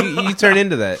kind of thing. You turn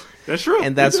into that. That's true.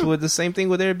 And that's what the same thing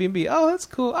with Airbnb. Oh, that's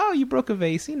cool. Oh, you broke a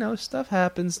vase. Stuff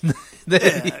happens.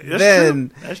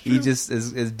 then he just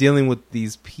is dealing with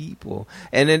these people.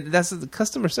 And then that's the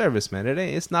customer service, man.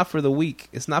 It's not for the weak.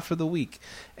 It's not for the weak.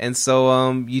 And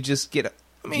so you just get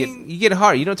you get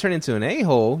hard. You don't turn into an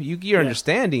a-hole. You're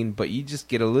understanding, but you just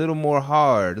get a little more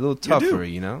hard, a little tougher,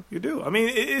 You do. I mean,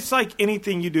 it's like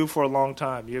anything you do for a long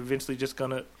time. You're eventually just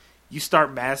you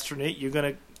start mastering it. You're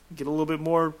going to get a little bit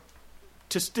more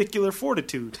testicular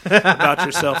fortitude about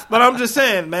yourself. But I'm just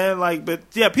saying, man,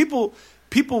 people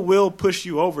will push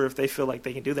you over if they feel like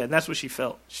they can do that. And that's what she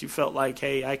felt. She felt like,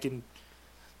 hey, I'm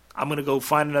going to go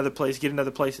find another place, get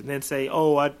another place, and then say,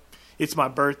 it's my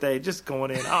birthday, just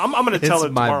going in. I'm going to tell her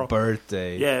tomorrow. It's my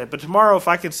birthday. Yeah, but tomorrow if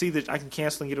I can see that I can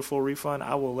cancel and get a full refund,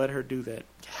 I will let her do that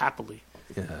happily.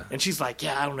 Yeah. And she's like,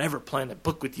 I don't ever plan to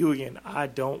book with you again. I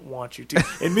don't want you to.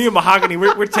 And me and Mahogany,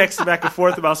 we're texting back and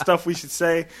forth about stuff we should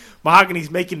say.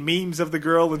 Mahogany's making memes of the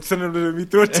girl and sending them to me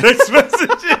through a text message.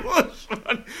 It was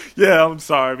fun. Yeah, I'm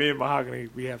sorry. Me and Mahogany,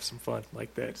 we have some fun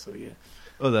like that. So, yeah.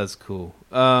 Oh, that's cool.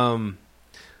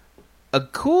 A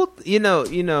cool,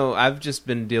 I've just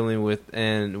been dealing with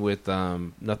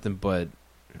nothing but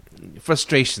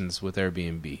frustrations with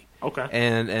Airbnb. Okay.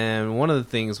 And one of the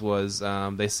things was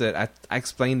they said I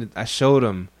explained it. I showed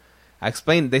them. I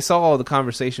explained. They saw all the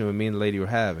conversation with me and the lady were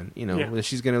having. That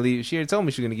she's gonna leave. She had told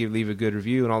me she was gonna leave a good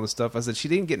review and all this stuff. I said she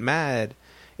didn't get mad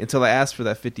until I asked for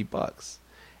that $50.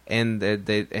 And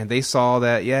they saw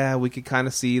that we could kind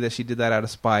of see that she did that out of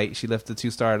spite. She left the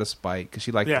 2-star out of spite because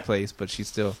she liked the place, but she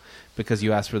still because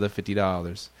you asked for the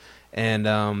 $50.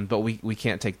 And but we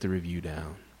can't take the review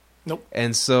down. Nope.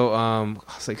 And so I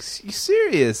was like, "You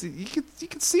serious? You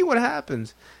could see what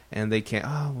happens." And they can't.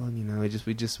 Oh well, we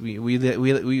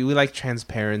like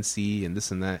transparency and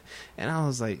this and that. And I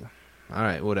was like, "All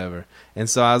right, whatever." And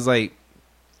so I was like,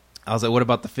 "What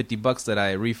about the $50 that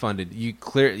I refunded?" You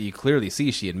clearly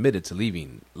see she admitted to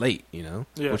leaving late,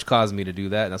 which caused me to do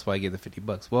that. And that's why I gave the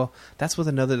 $50. Well, that's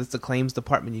the claims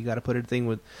department. You got to put a thing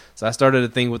with. So I started a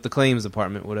thing with the claims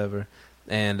department, whatever.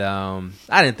 And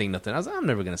I didn't think nothing. I was like, I'm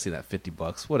never going to see that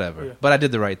 $50, whatever. Yeah. But I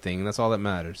did the right thing. That's all that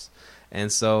matters.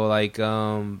 And so,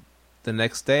 the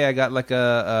next day, I got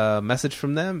a message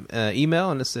from them,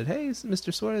 email, and it said, "Hey,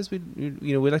 Mr. Suarez, we'd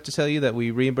like to tell you that we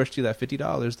reimbursed you that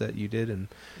 $50 that you did, and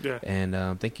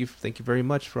thank you very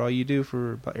much for all you do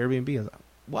for Airbnb." I was like,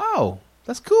 "Wow,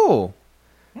 that's cool."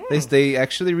 They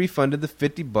actually refunded the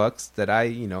 $50 that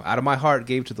I out of my heart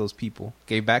gave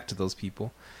back to those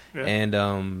people. Yeah. And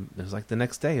it was like the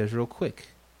next day. It was real quick,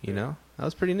 That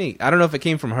was pretty neat. I don't know if it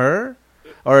came from her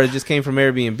or it just came from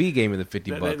Airbnb. Gave me the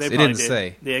 $50. They it didn't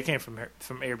say. Yeah, it came from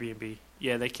Airbnb.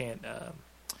 Yeah, they can't.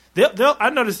 I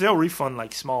noticed they'll refund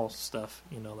like small stuff.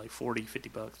 Like $40,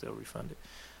 $50. They'll refund it.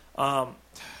 I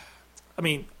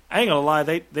mean, I ain't gonna lie.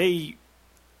 They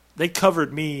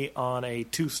covered me on a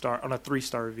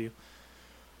 3-star review.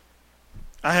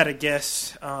 I had a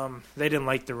guess. They didn't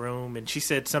like the room, and she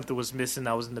said something was missing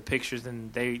that was in the pictures.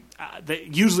 And they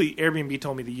usually Airbnb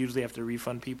told me they usually have to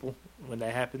refund people when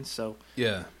that happens. So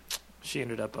yeah, she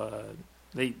ended up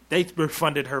they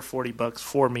refunded her $40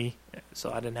 for me,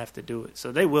 so I didn't have to do it.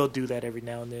 So they will do that every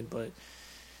now and then, but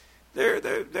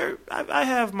I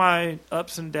have my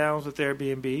ups and downs with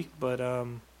Airbnb, but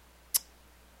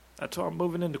That's why I'm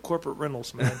moving into corporate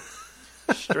rentals, man.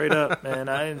 Straight up,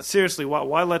 man. Seriously,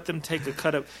 why let them take a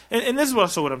cut of... And this is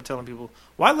also what I'm telling people.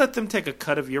 Why let them take a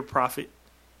cut of your profit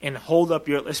and hold up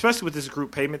your... Especially with this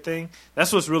group payment thing.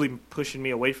 That's what's really pushing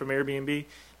me away from Airbnb.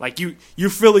 Like,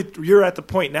 you're at the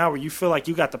point now where you feel like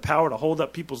you got the power to hold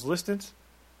up people's listings.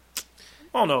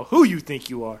 I don't know who you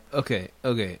think you are. Okay.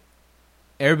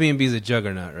 Airbnb is a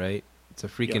juggernaut, right? It's a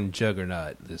freaking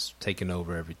juggernaut that's taking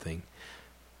over everything.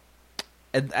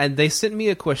 And they sent me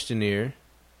a questionnaire,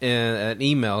 an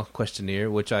email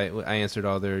questionnaire, which I answered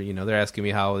all their, they're asking me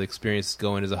how the experience is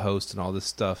going as a host and all this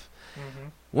stuff. Mm-hmm.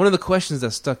 One of the questions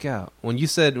that stuck out when you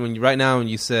said corporate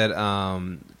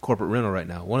rental right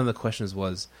now, one of the questions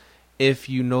was, if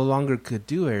you no longer could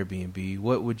do Airbnb,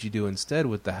 what would you do instead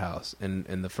with the house? And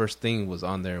the first thing was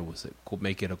on there was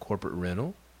make it a corporate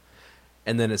rental.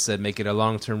 And then it said, make it a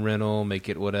long-term rental, make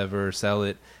it whatever, sell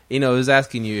it. It was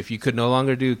asking you if you could no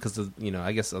longer do, because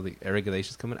I guess all the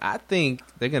regulations coming. I think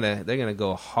they're gonna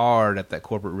go hard at that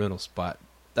corporate rental spot.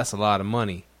 That's a lot of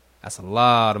money. That's a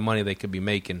lot of money they could be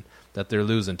making that they're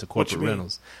losing to corporate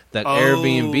rentals. That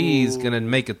Airbnb is gonna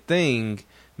make a thing.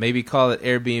 Maybe call it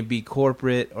Airbnb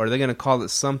corporate, or they're gonna call it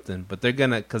something. But they're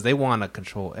gonna, because they want to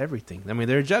control everything. I mean,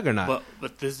 they're a juggernaut.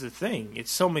 But this is the thing.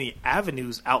 It's so many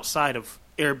avenues outside of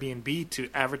Airbnb to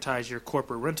advertise your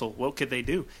corporate rental. What could they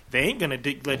do? They ain't gonna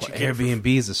let you. Airbnb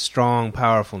is a strong,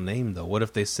 powerful name, though. What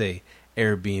if they say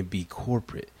Airbnb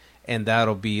corporate, and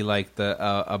that'll be like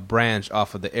a branch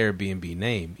off of the Airbnb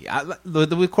name?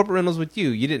 With corporate rentals, with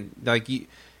you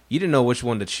didn't know which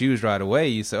one to choose right away.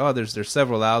 You say, oh, there's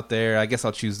several out there. I guess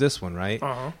I'll choose this one, right?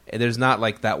 Uh-huh. And there's not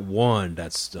like that one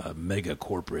that's mega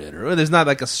corporate, or there's not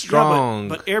like a strong.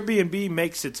 But Airbnb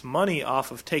makes its money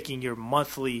off of taking your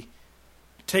monthly.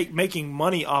 Making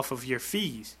money off of your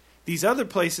fees. These other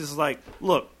places, like,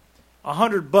 look,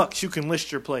 $100 you can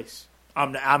list your place.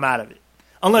 I'm out of it.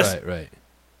 Unless right.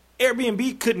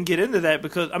 Airbnb couldn't get into that,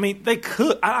 because they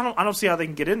could. I don't see how they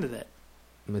can get into that.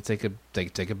 I'm gonna take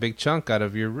a big chunk out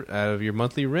of your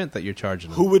monthly rent that you're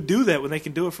charging them. Who would do that when they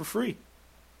can do it for free?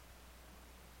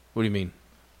 What do you mean?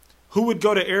 Who would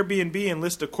go to Airbnb and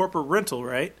list a corporate rental?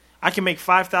 Right? I can make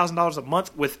 $5,000 a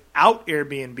month without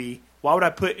Airbnb. Why would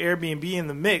I put Airbnb in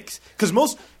the mix? Because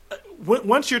once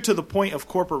you're to the point of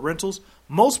corporate rentals,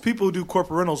 most people who do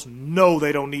corporate rentals know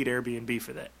they don't need Airbnb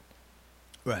for that.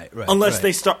 Right. Unless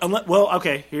they start.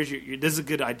 Here's this is a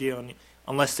good idea.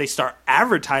 Unless they start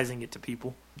advertising it to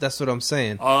people. That's what I'm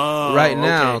saying. Oh, right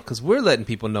now, because we're letting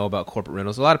people know about corporate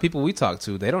rentals. A lot of people we talk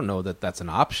to, they don't know that that's an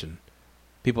option.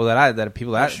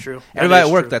 That's true. Everybody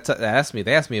at work that asked me,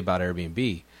 they asked me about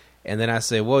Airbnb. And then I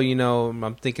say, well,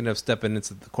 I'm thinking of stepping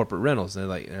into the corporate rentals.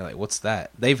 And they're like, what's that?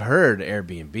 They've heard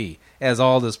Airbnb. It has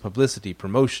all this publicity,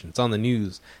 promotion. It's on the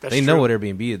news. They know what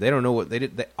Airbnb is. They don't know what they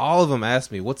did. All of them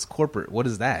asked me, what's corporate? What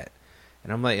is that?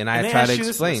 And I'm like, I try to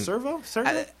explain. Survey?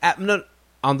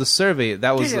 On the survey,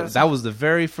 that was the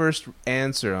very first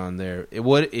answer on there.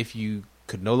 What if you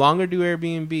could no longer do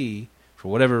Airbnb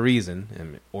for whatever reason,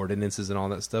 and ordinances and all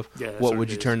that stuff? What would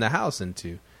you turn the house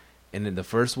into? And then the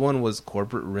first one was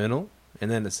corporate rental,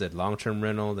 and then it said long-term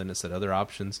rental, then it said other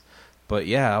options. But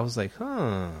yeah, I was like,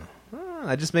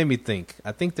 it just made me think.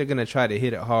 I think they're going to try to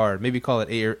hit it hard, maybe call it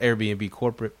Airbnb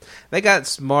corporate. They got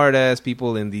smart-ass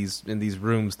people in these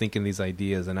rooms thinking these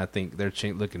ideas, and I think they're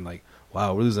looking like,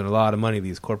 wow, we're losing a lot of money,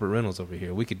 these corporate rentals over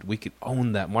here. We could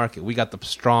own that market. We got the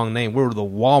strong name. We're the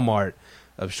Walmart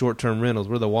of short-term rentals.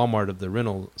 We're the Walmart of the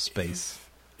rental space.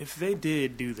 If they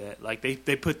did do that, like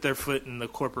they put their foot in the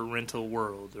corporate rental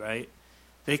world, right?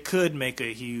 They could make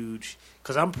a huge,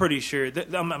 because I'm pretty sure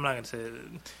that, I'm not going to say it.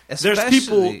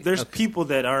 There's people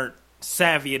that aren't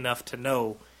savvy enough to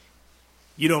know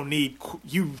you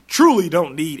truly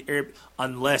don't need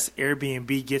unless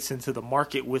Airbnb gets into the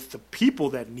market with the people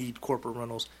that need corporate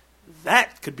rentals.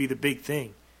 That could be the big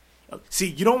thing. See,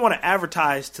 you don't want to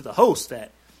advertise to the host that.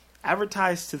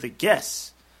 Advertise to the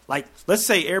guests. Like, let's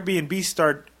say Airbnb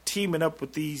start teaming up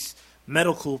with these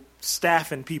medical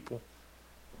staff and people.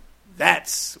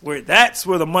 That's where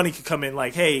the money could come in.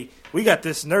 Like, hey, we got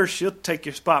this nurse. She'll take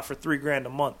your spot for $3,000 a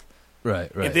month. Right.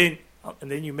 And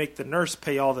then you make the nurse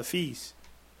pay all the fees.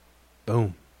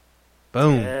 Boom.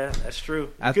 Yeah, that's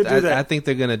true. I think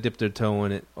they're gonna dip their toe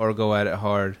in it or go at it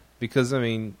hard because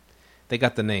they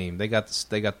got the name. They got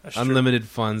that's unlimited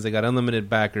funds. They got unlimited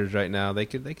backers right now. They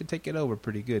could take it over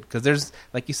pretty good because there's,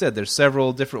 like you said, there's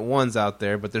several different ones out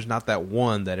there, but there's not that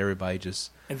one that everybody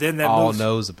just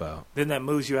knows about. Then that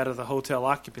moves you out of the hotel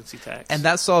occupancy tax, and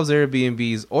that solves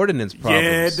Airbnb's ordinance problems.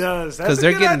 Yeah, it does. That's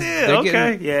a good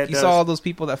idea. Yeah, you saw all those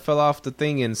people that fell off the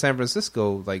thing in San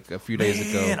Francisco like a few days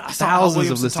ago. Thousands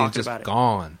of listings just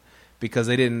gone because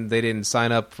they didn't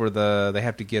sign up for they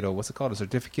have to get a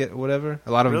certificate or whatever.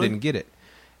 A lot of them didn't get it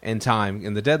in time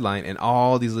in the deadline, and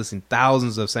all these listings,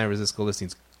 thousands of San Francisco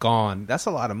listings gone. That's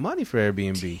a lot of money for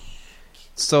Airbnb.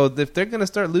 So if they're going to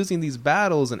start losing these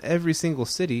battles in every single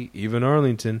city, even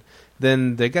Arlington,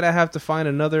 then they're going to have to find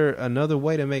another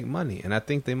way to make money. And I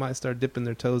think they might start dipping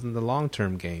their toes in the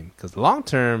long-term game, because the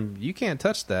long-term, you can't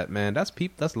touch that, man.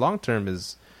 That's long-term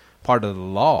is part of the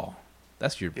law.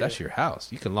 That's your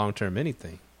house. You can long-term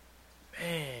anything.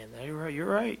 Man, you're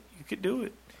right. You could do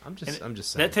it. I'm just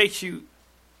saying. That takes you.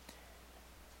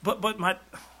 But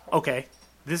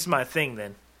this is my thing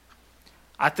then.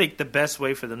 I think the best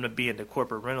way for them to be into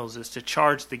corporate rentals is to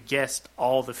charge the guest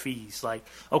all the fees. Like,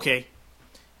 okay,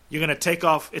 you're going to take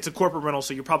off. It's a corporate rental,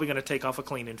 so you're probably going to take off a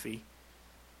cleaning fee,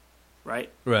 right?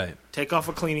 Right. Take off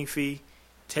a cleaning fee.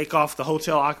 Take off the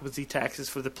hotel occupancy taxes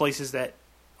for the places that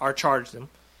are charged them.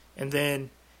 And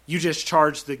then you just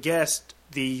charge the guest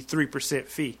the 3%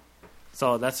 fee.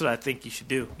 So that's what I think you should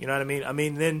do. You know what I mean? I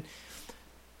mean, then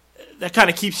that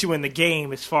kind of keeps you in the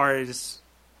game as far as,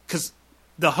 because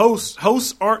the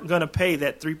hosts aren't going to pay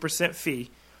that 3% fee,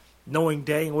 knowing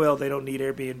dang well they don't need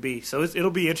Airbnb. So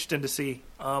it'll be interesting to see.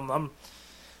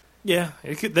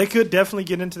 They could definitely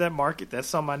get into that market. That's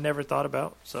something I never thought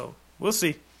about. So we'll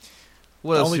see.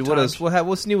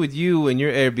 What's new with you and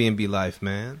your Airbnb life,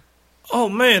 man? Oh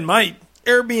man, my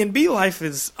Airbnb life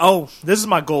is. This is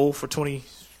my goal for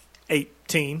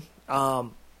 2018.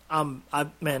 I'm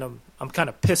kind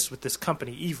of pissed with this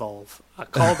company, Evolve. I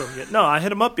called them. I hit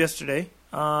them up yesterday,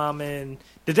 and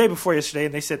the day before yesterday,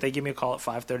 and they said they'd give me a call at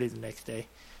 5:30 the next day.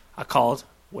 I called,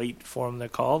 wait for them to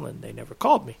call, and they never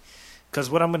called me. Because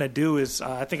what I'm going to do is,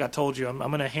 I think I told you, I'm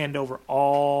going to hand over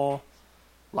all,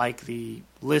 like, the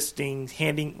listings,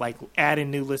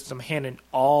 adding new listings. I'm handing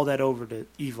all that over to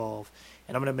Evolve,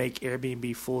 and I'm going to make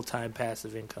Airbnb full-time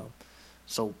passive income.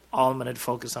 So all I'm going to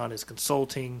focus on is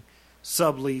consulting,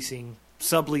 subleasing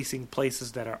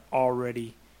places that are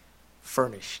already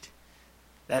furnished.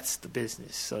 That's the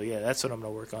business. So, yeah, that's what I'm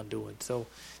going to work on doing. So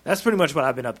that's pretty much what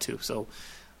I've been up to. So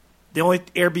the only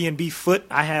Airbnb foot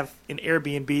I have in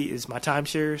Airbnb is my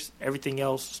timeshares. Everything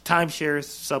else, timeshares,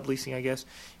 subleasing, I guess.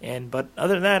 But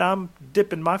other than that, I'm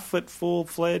dipping my foot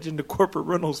full-fledged into corporate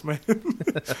rentals, man.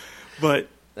 But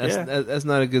that's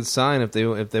not a good sign if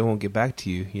they won't get back to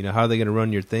you. You know, how are they going to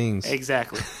run your things?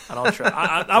 Exactly. I don't trust.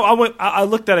 I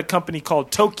looked at a company called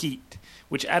Tokeet,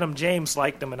 which Adam James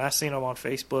liked them, and I seen them on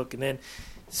Facebook. And then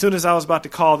as soon as I was about to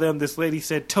call them, this lady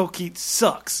said Tokeet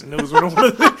sucks, and it was in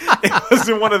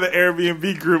one of the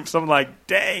Airbnb groups. I'm like,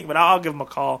 dang, but I'll give them a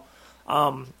call.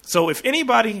 So if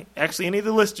anybody, actually any of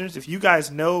the listeners, if you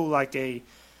guys know I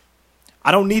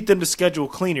don't need them to schedule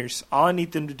cleaners. All I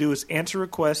need them to do is answer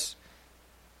requests,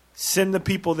 send the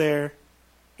people there,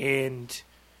 and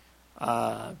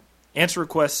answer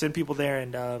requests, send people there,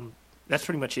 and that's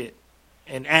pretty much it.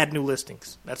 And add new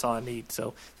listings. That's all I need.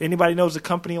 So if anybody knows a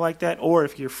company like that, or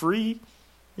if you're free,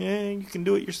 you can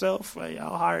do it yourself.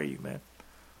 I'll hire you, man.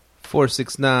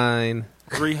 469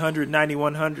 300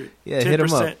 9100. Yeah, 10%. Hit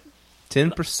them up.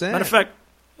 10%. Matter of fact,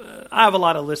 I have a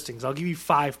lot of listings. I'll give you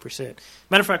 5%.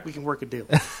 Matter of fact, we can work a deal.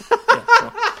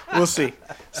 So we'll see.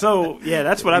 So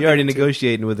that's what I've been already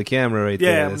negotiating with the camera right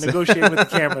there. Yeah, I'm negotiating with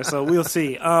the camera. So we'll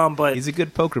see. But he's a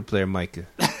good poker player, Micah.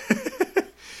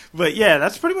 But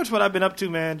that's pretty much what I've been up to,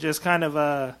 man. Just kind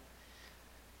of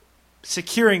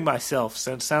securing myself.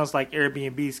 So it sounds like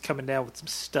Airbnb's coming down with some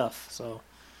stuff. So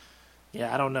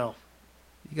I don't know.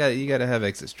 You got to have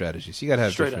exit strategies. You got to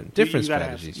have different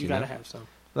strategies. You got to have some.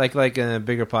 Like in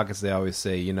Bigger Pockets, they always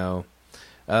say,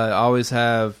 always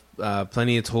have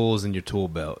plenty of tools in your tool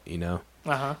belt.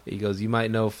 Uh-huh. He goes, you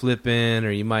might know flipping, or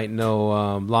you might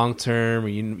know long term, or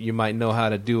you might know how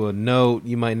to do a note.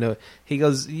 You might know. He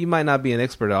goes, you might not be an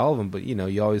expert at all of them, but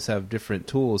you always have different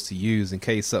tools to use in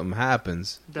case something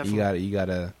happens. Definitely. You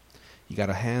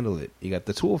gotta handle it. You got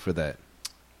the tool for that.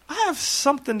 I have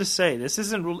something to say. This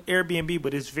isn't Airbnb,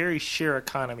 but it's very share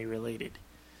economy related.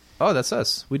 Oh, that's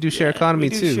us. We do share economy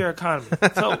too. We do share economy.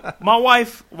 So my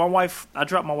wife. I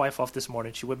dropped my wife off this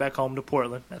morning. She went back home to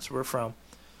Portland. That's where we're from.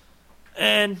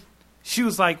 And she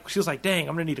was like, dang,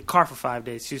 I'm going to need a car for 5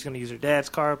 days. She's going to use her dad's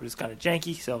car, but it's kind of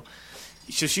janky. So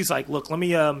she's like, look, let me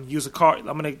use a car. I'm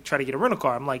going to try to get a rental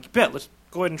car. I'm like, bet, let's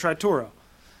go ahead and try Turo.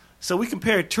 So we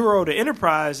compared Turo to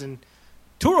Enterprise, and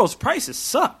Turo's prices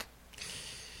suck.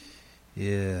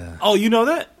 Yeah. Oh, you know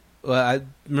that? Well, I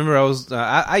remember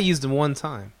I used them one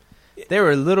time. They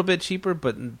were a little bit cheaper,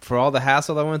 but for all the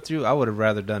hassle I went through, I would have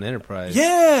rather done Enterprise.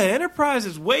 Yeah, Enterprise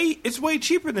is way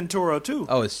cheaper than Turo too.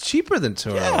 Oh, it's cheaper than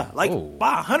Turo. Yeah, by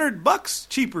 $100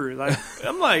 cheaper. Like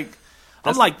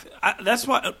that's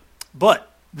why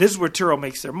But this is where Turo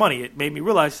makes their money. It made me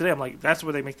realize today, I'm like, that's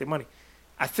where they make their money.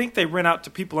 I think they rent out to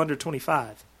people under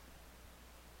 25.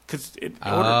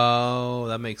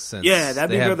 That makes sense. Yeah,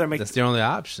 that's their only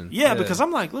option. Yeah, because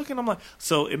I'm like,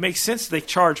 so it makes sense they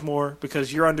charge more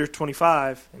because you're under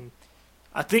 25. And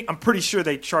I'm pretty sure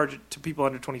they charge it to people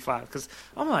under 25. Because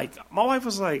I'm like, my wife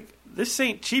was like, this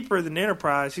ain't cheaper than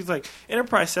Enterprise. She's like,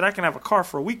 Enterprise said I can have a car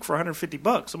for a week for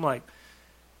 $150. I'm like,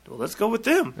 well, let's go with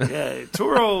them. Yeah,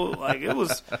 Turo,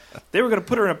 they were going to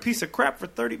put her in a piece of crap for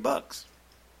 $30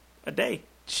 a day.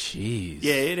 Jeez.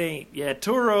 Yeah, it ain't. Yeah,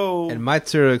 Turo. In my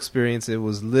Turo experience, it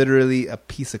was literally a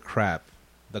piece of crap.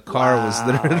 The car was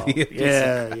literally a piece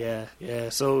of crap. Yeah.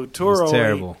 So Turo. It was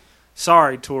terrible.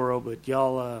 Sorry, Turo, but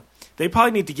y'all, they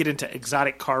probably need to get into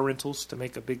exotic car rentals to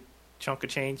make a big chunk of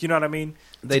change. You know what I mean?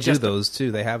 They do those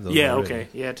too. They have those. Yeah, already. okay.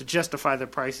 Yeah, to justify their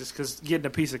prices, because getting a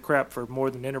piece of crap for more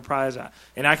than Enterprise,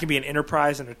 and I can be an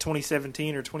Enterprise in a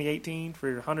 2017 or 2018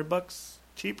 for $100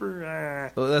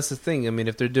 cheaper. Well, that's the thing. I mean,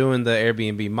 if they're doing the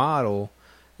Airbnb model,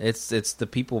 it's the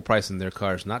people pricing their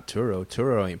cars, not Turo.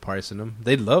 Turo ain't pricing them.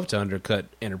 They'd love to undercut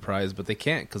Enterprise, but they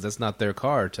can't because that's not their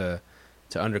car to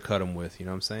undercut them with. You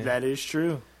know what I'm saying? That is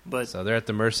true. But so they're at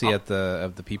the mercy of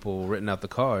the people renting out the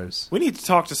cars. We need to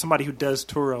talk to somebody who does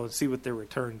Turo and see what their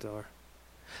returns are.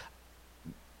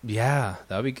 Yeah,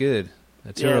 that would be good.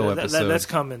 A Turo episode. That's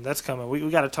coming. That's coming. We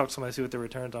got to talk to somebody and see what their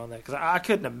returns are on that, because I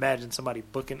couldn't imagine somebody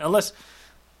booking, unless,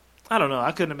 I don't know,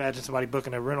 I couldn't imagine somebody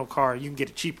booking a rental car. You can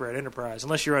get it cheaper at Enterprise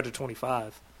unless you're under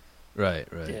 25. Right.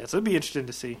 Yeah, so it'd be interesting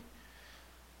to see.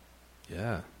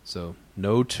 Yeah. So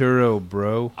no Turo,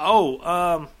 bro.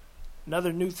 Oh,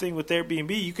 another new thing with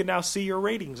Airbnb, you can now see your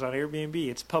ratings on Airbnb.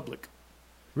 It's public.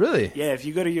 Really? Yeah, if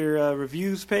you go to your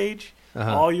reviews page,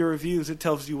 all your reviews, it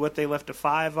tells you what they left a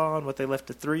 5 on, what they left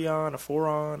a 3 on, a 4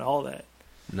 on, all that.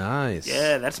 Nice.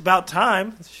 Yeah, that's about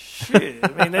time. Shit.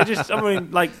 I mean, it's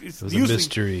it was usually a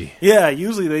mystery. Yeah,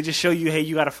 usually they just show you, hey,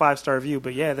 you got a 5-star review,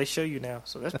 but yeah, they show you now,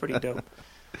 so that's pretty dope.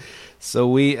 So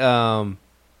we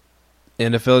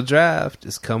NFL draft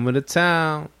is coming to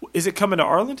town. Is it coming to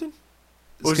Arlington?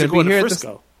 Or it's is it going to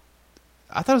Frisco?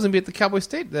 I thought it was going to be at the Cowboy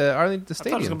State, the Arlington Stadium.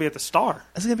 I thought it was going to be at the Star.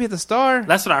 It's going to be at the Star?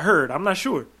 That's what I heard. I'm not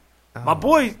sure. Oh. My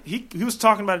boy, he was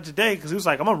talking about it today because he was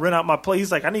like, I'm going to rent out my place.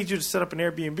 He's like, I need you to set up an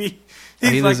Airbnb.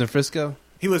 He lives in Frisco?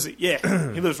 He lives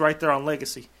right there on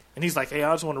Legacy. And he's like, hey,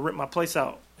 I just want to rent my place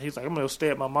out. He's like, I'm going to stay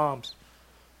at my mom's.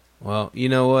 Well, you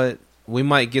know what? We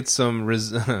might get some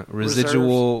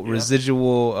residual, what's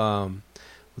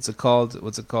it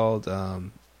called?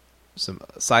 Some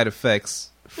side effects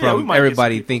from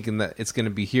everybody thinking that it's going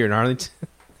to be here in Arlington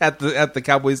at the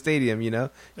Cowboy Stadium, you know,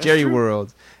 That's Jerry true.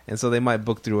 World. And so they might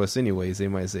book through us anyways. They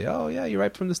might say, oh, yeah, you're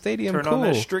right from the stadium. Turn cool. on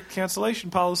that strict cancellation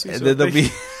policy. And So then they'll be...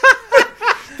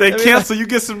 they cancel, you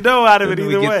get some dough out of it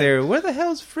either way. There, where the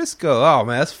hell's Frisco? Oh,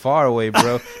 man, that's far away,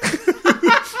 bro.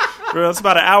 Bro, it's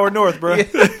about an hour north, bro.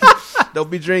 Yeah.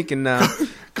 Don't be drinking now.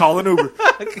 Call an Uber.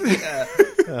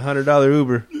 $100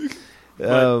 Uber.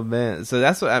 Oh man, so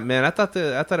that's what I thought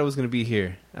it was gonna be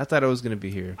here.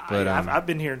 But I've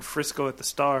been here in Frisco at the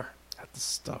Star. At the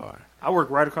Star, I work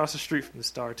right across the street from the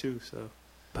Star too. So,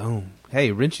 boom.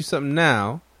 Hey, rent you something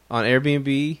now on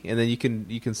Airbnb, and then you can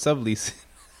sublease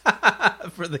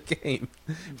for the game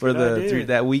for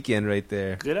that weekend right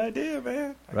there. Good idea,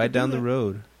 man. Right down the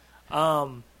road. A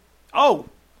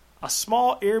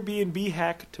small Airbnb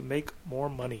hack to make more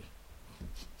money.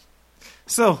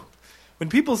 So, when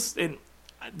people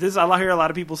I hear a lot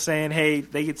of people saying, hey,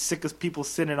 they get sick of people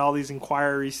sending all these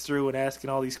inquiries through and asking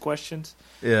all these questions.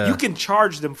 Yeah. You can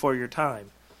charge them for your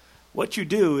time. What you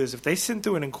do is if they send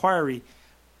through an inquiry,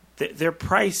 their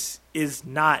price is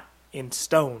not in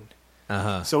stone.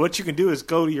 Uh-huh. So what you can do is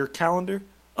go to your calendar,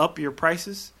 up your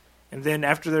prices, and then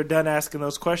after they're done asking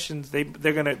those questions, they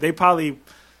probably,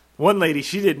 one lady,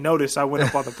 she didn't notice I went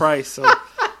up on the price, so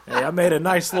hey, I made a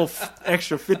nice little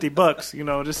extra $50, you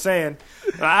know, just saying.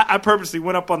 I purposely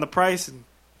went up on the price, and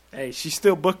hey, she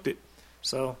still booked it.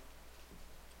 So,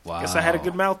 wow. Guess I had a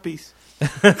good mouthpiece.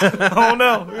 Oh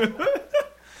no,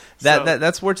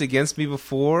 that's worked against me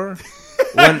before.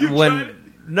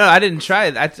 No, I didn't try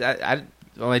it. I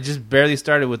just barely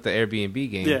started with the Airbnb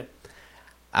game. Yeah,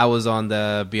 I was on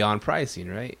the Beyond Pricing,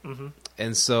 right? Mm-hmm.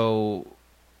 And so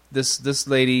this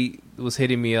lady was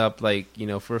hitting me up, like, you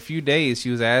know, for a few days.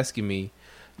 She was asking me,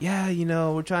 yeah, you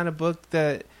know, we're trying to book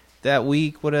that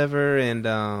week, whatever, and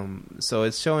so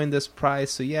it's showing this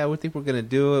price. So yeah, we think we're gonna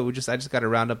do it. I just got to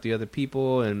round up the other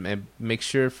people and make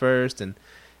sure first, and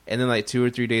then like 2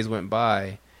 or 3 days went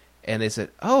by, and they said,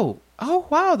 oh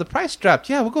wow, the price dropped.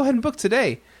 Yeah, we'll go ahead and book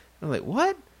today. I'm like,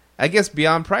 what? I guess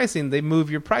Beyond Pricing, they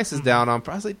move your prices down on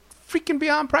price. I was like, freaking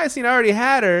beyond pricing. I already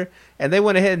had her, and they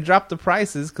went ahead and dropped the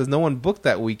prices because no one booked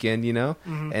that weekend,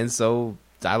 and so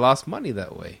I lost money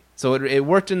that way. So it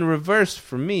worked in reverse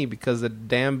for me because of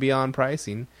damn beyond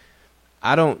pricing.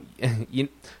 I don't.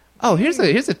 Here's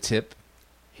a tip.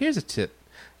 Here's a tip.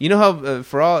 You know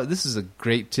how this is a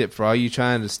great tip for all you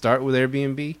trying to start with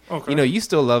Airbnb. Okay. You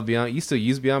still love Beyond. You still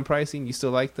use Beyond pricing. You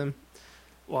still like them.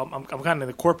 Well, I'm kind of in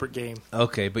the corporate game.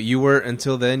 Okay, but you were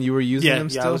until then. You were using them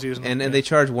still. Yeah, I was using them. And they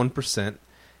charge 1%,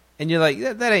 and you're like,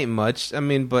 that ain't much. I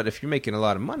mean, but if you're making a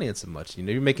lot of money, it's much.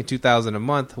 You're making $2,000 a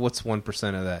month. What's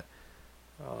 1% of that?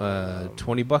 $20.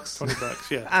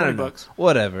 $20, yeah. I don't know.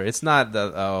 Whatever. It's not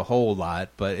a whole lot,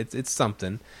 but it's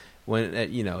something. When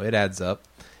it adds up.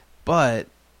 But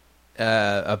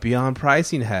a beyond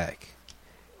pricing hack,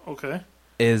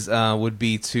 is would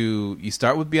be you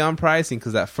start with beyond pricing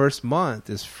because that first month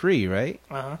is free, right?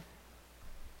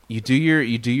 You do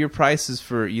your prices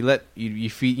for you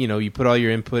feed you put all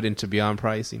your input into beyond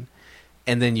pricing,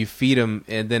 and then you feed them,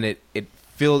 and then it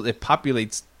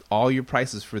populates all your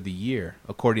prices for the year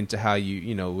according to how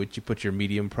what you put your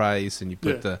medium price and you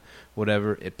put the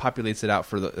whatever, it populates it out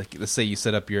for let's say you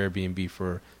set up your Airbnb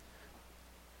for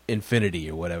infinity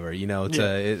or whatever,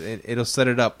 it'll set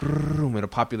it up, it'll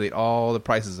populate all the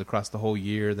prices across the whole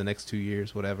year, the next 2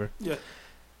 years, whatever. Yeah.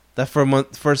 That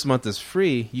first month is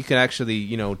free. You can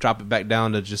actually, drop it back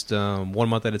down to just 1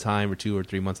 month at a time or 2 or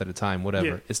 3 months at a time, whatever.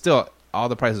 Yeah. It's still, all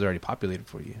the prices are already populated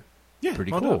for you. Yeah.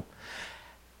 Pretty cool. No.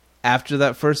 After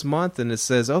that first month, and it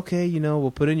says, okay,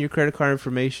 we'll put in your credit card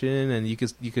information, and you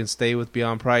can stay with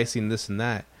Beyond Pricing, this and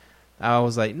that. I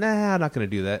was like, nah, I'm not going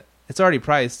to do that. It's already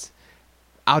priced.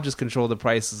 I'll just control the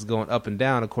prices going up and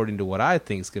down according to what I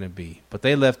think it's going to be. But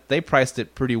they priced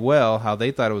it pretty well how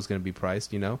they thought it was going to be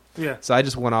priced, Yeah. So I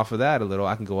just went off of that a little.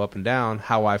 I can go up and down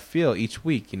how I feel each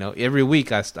week, Every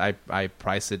week I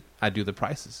price it. I do the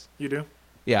prices. You do?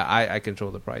 Yeah, I control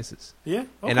the prices. Yeah.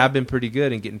 Okay. And I've been pretty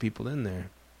good in getting people in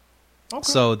there. Okay.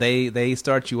 So they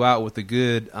start you out with a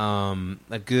good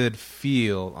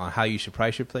feel on how you should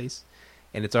price your place,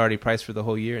 and it's already priced for the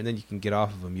whole year, and then you can get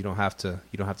off of them. You don't have to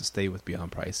stay with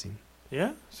Beyond Pricing.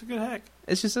 Yeah, it's a good hack.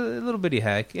 It's just a little bitty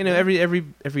hack.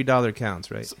 Every dollar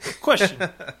counts, right? So, question: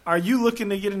 are you looking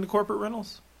to get into corporate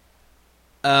rentals?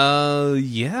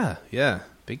 Yeah,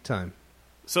 big time.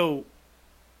 So,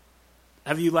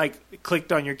 have you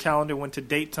clicked on your calendar, went to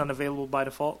dates unavailable by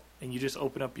default, and you just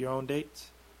open up your own dates?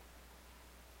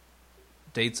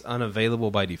 Dates unavailable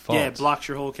by default. Yeah, it blocks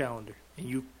your whole calendar, and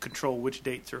you control which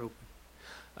dates are open.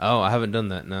 Oh, I haven't done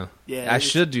that, no. Yeah, I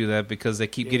should do that because they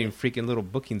keep getting freaking little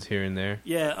bookings here and there.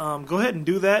 Yeah, go ahead and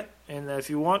do that, and if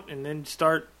you want, and then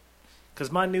start,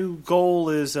 because my new goal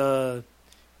is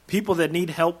people that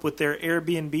need help with their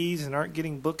Airbnbs and aren't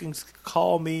getting bookings,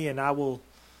 call me, and I'll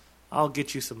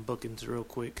get you some bookings real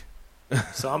quick.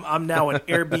 So I'm now an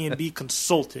Airbnb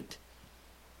consultant.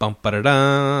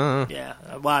 Bum-ba-da-da. Yeah,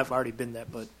 well, I've already been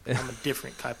that, but I'm a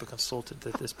different type of consultant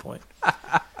at this point.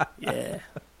 Yeah.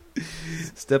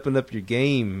 Stepping up your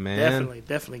game, man.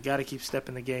 Definitely. Got to keep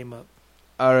stepping the game up.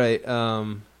 All right.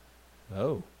 Camera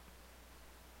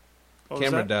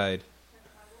died.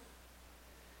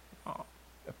 Oh.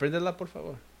 Prendela, por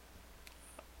favor.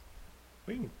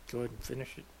 We can go ahead and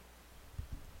finish it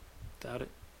without it.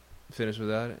 Finish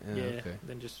without it? Yeah, okay.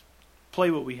 Then just play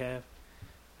what we have.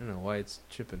 I don't know why it's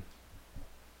chipping.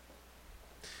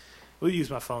 We'll use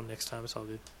my phone next time. It's all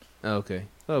good. Oh, okay.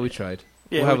 Well, we tried.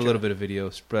 Yeah, we'll have a little bit of video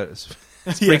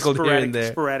sprinkled here and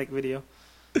there. Sporadic video.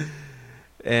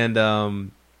 And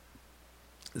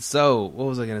so what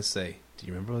was I gonna say? Do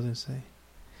you remember what I was gonna say?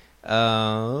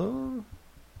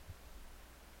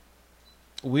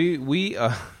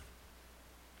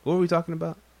 What were we talking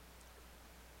about?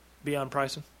 Beyond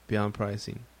pricing. Beyond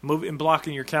pricing. Moving and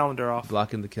blocking your calendar off.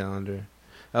 Blocking the calendar.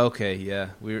 Okay, yeah.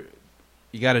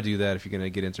 You got to do that if you're going to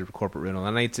get into corporate rental.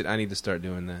 I need to start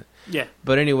doing that. Yeah.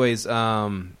 But anyways, I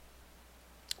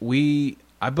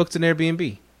booked an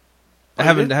Airbnb. I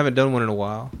haven't done one in a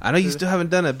while. I know you still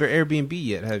haven't done an Airbnb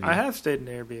yet, have you? I have stayed in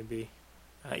an Airbnb.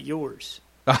 Yours.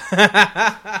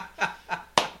 Yeah.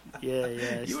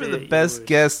 You were the best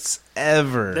guests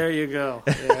ever. There you go.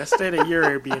 Yeah, I stayed at your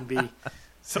Airbnb.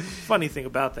 Some funny thing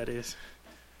about that is,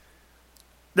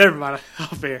 never mind.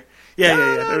 Off air. Yeah.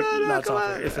 No, it's off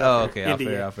air. Oh, okay.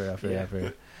 Off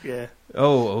air. Yeah.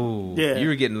 Oh. Yeah. You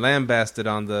were getting lambasted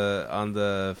on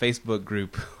the Facebook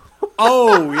group.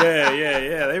 Oh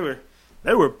yeah. They were.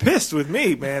 They were pissed with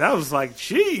me, man. I was like,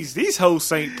 "Jeez, these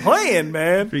hosts ain't playing,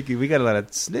 man." Freaky, we got a lot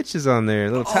of snitches on there,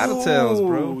 little tattletales,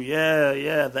 bro.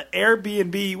 Yeah. The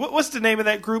Airbnb. What's the name of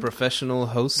that group? Professional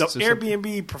hosts. The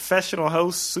Airbnb professional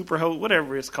hosts, super host,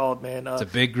 whatever it's called, man. It's a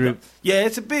big group. Yeah,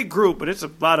 it's a big group, but it's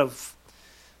a lot of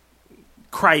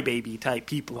crybaby type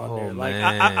people on there. Like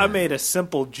I made a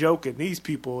simple joke, and these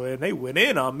people, and they went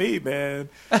in on me, man.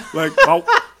 Like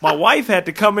my wife had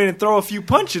to come in and throw a few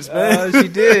punches, man. She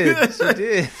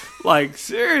did. Like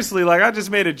seriously, like I just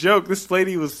made a joke. This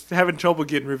lady was having trouble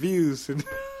getting reviews, and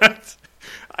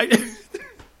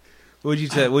what'd you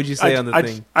say on the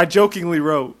thing? I jokingly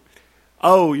wrote,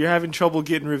 "Oh, you're having trouble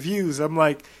getting reviews." I'm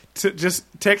like, just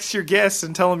text your guests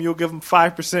and tell them you'll give them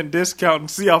 5% discount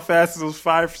and see how fast those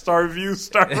 5-star reviews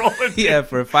start rolling. Yeah,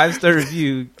 for a 5-star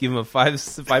review, give them a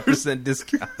 5%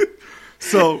 discount.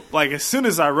 So, like, as soon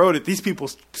as I wrote it, these people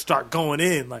start going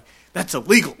in like, "That's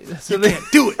illegal. You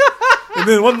can't do it." And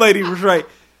then one lady was right.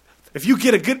 "If you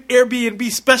get a good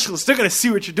Airbnb specialist, they're gonna see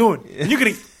what you're doing, and you're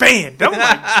gonna get banned." I'm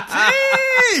like,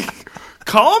 "Dang,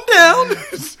 calm down."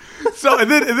 So and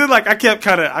then like I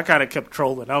kind of kept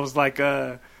trolling. I was like,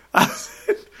 I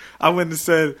went and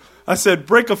said,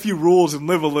 "Break a few rules and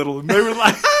live a little," and they were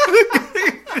like.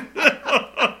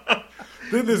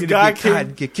 Then this guy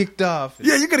came, get kicked off.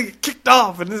 Yeah, you're gonna get kicked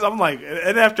off, and I'm like,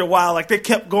 and after a while, like they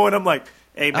kept going. I'm like,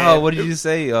 "Hey man, oh, what did you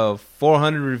say?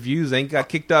 400 reviews ain't got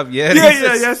kicked off yet."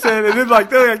 Yeah. I said, and then like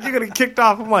they're like, "You're gonna get kicked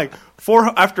off." I'm like,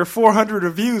 after 400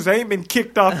 reviews, I ain't been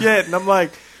kicked off yet, and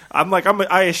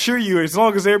I assure you, as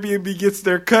long as Airbnb gets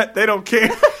their cut, they don't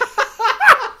care.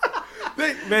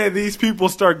 Man, these people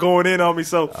start going in on me,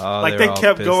 so they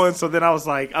kept pissed. Going. So then I was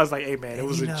like, "Hey man, it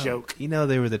was a joke." You know,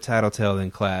 they were the tattletale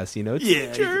in class. You know,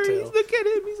 yeah, teacher, look at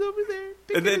him, he's over there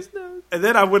picking his nose. And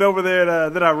then I went over there,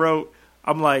 and then I wrote,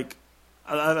 I'm like,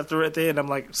 at the end, I'm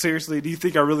like, "Seriously, do you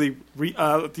think I really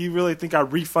think I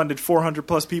refunded 400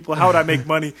 plus people? How would I make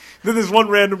money?" Then this one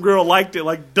random girl liked it,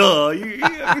 like, "Duh,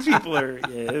 these people are."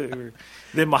 Yeah.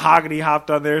 Then Mahogany hopped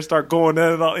on there and started going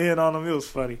in on them. It was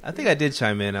funny. I think I did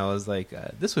chime in. I was like,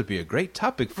 "This would be a great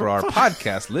topic for our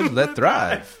podcast, Live, Let,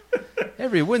 Thrive,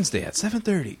 every Wednesday at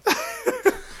 7:30.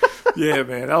 Yeah,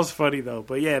 man, that was funny though.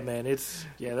 But yeah, man, those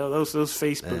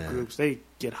Facebook groups, they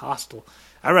get hostile.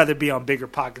 I'd rather be on Bigger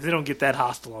Pockets. They don't get that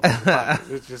hostile on Bigger Pockets.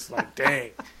 It's just like,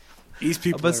 dang. These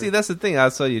people see, that's the thing. I'll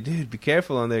tell you, dude, be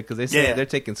careful on there because they say they're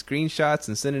taking screenshots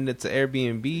and sending it to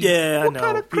Airbnb. Yeah, what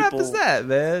kind of crap is that,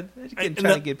 man? They're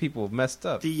trying to get people messed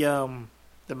up. The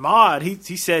mod,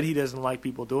 he said he doesn't like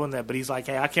people doing that, but he's like,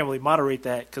 "Hey, I can't really moderate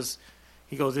that because,"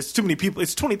 he goes, "it's too many people.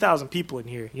 It's 20,000 people in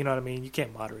here. You know what I mean? You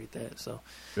can't moderate that." So,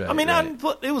 right,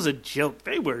 it was a joke.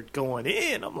 They were going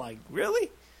in. I'm like, really?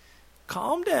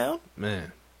 Calm down,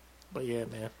 man. But yeah,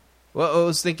 man. Well, I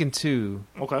was thinking too.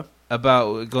 Okay.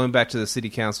 About going back to the city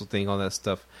council thing, all that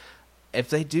stuff. If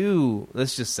they do,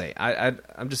 let's just say,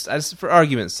 I'm just for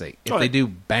argument's sake, if they do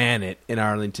ban it in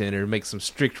Arlington or make some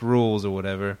strict rules or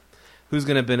whatever, who's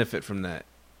going to benefit from that?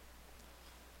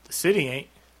 The city ain't.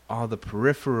 All the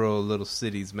peripheral little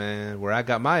cities, man. Where I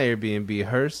got my Airbnb,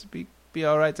 Hearst, be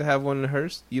all right to have one in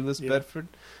Hearst, Euless, Bedford,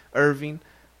 Irving,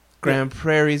 Grand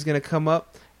Prairie's going to come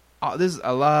up. There's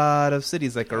a lot of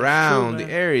cities like around the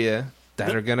area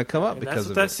that are going to come up because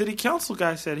of it. That's what that city council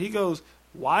guy said. He goes,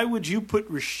 "Why would you put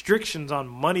restrictions on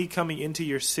money coming into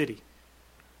your city?"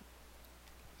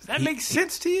 Does that make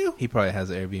sense to you? He probably has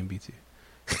an Airbnb too.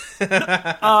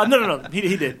 No.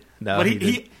 He did. No, but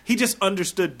he just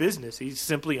understood business. He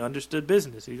simply understood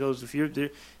business. He goes,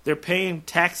 "If they're paying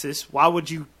taxes, why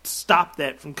would you stop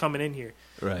that from coming in here?"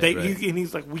 Right. And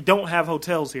he's like, "We don't have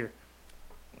hotels here."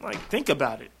 I'm like, think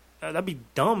about it. That'd be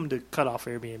dumb to cut off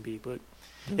Airbnb, but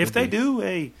if they do,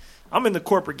 hey, I'm in the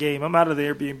corporate game. I'm out of the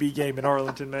Airbnb game in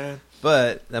Arlington, man.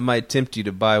 But that might tempt you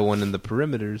to buy one in the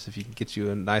perimeters if you can get you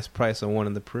a nice price on one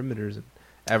in the perimeters and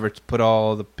put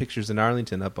all the pictures in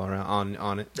Arlington up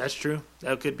on it. That's true.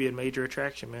 That could be a major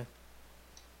attraction, man.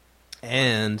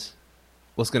 And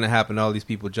what's going to happen to all these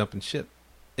people jumping ship?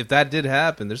 If that did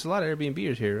happen, there's a lot of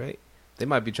Airbnbers here, right? They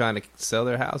might be trying to sell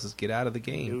their houses, get out of the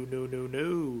game.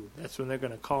 No. That's when they're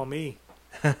going to call me.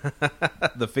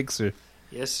 The fixer.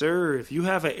 Yes, sir. If you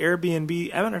have an Airbnb,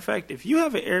 as a matter of fact, if you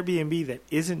have an Airbnb that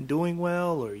isn't doing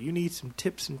well or you need some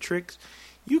tips and tricks,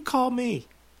 you call me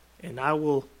and I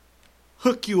will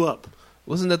hook you up.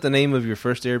 Wasn't that the name of your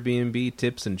first Airbnb,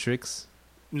 Tips and Tricks?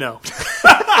 No.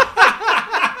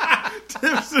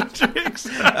 Tips and Tricks.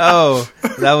 Oh,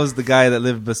 that was the guy that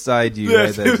lived beside you,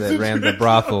 right? That ran the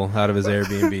brothel out of his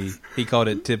Airbnb. He called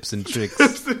it Tips and Tricks.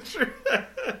 Tips and Tricks.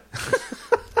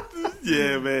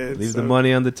 Yeah, man. Leave the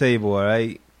money on the table, all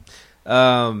right?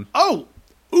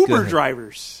 Uber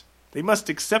drivers. They must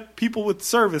accept people with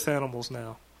service animals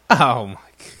now. Oh, my God.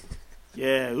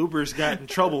 Yeah, Uber's got in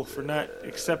trouble for not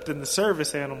accepting the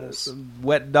service animals. Some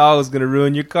wet dog's going to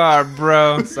ruin your car,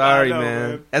 bro. Sorry,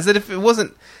 man. As if it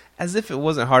wasn't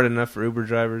hard enough for Uber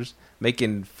drivers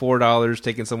making $4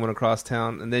 taking someone across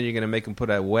town, and then you're going to make them put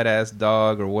a wet-ass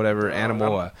dog or whatever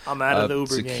animal, I'm out of the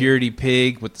Uber security game.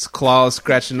 Pig with his claws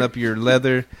scratching up your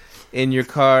leather in your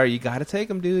car. You got to take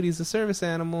him, dude. He's a service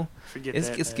animal.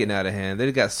 It's getting out of hand.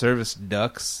 They've got service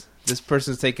ducks. This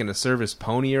person's taking a service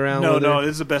pony around with her. No,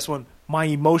 this is the best one. My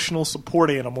emotional support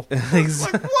animal. Like,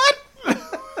 what?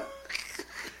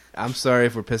 I'm sorry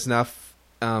if we're pissing off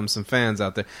some fans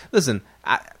out there. Listen,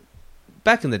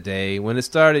 back in the day when it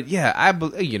started,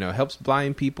 helps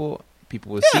blind people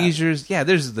with seizures. Yeah,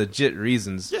 there's legit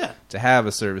reasons to have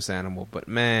a service animal. But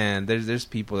man, there's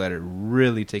people that are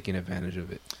really taking advantage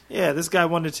of it. Yeah, this guy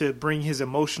wanted to bring his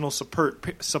emotional support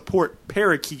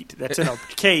parakeet that's in a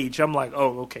cage. I'm like,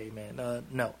 oh, okay, man,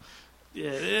 no.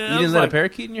 Yeah, you didn't let a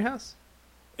parakeet in your house?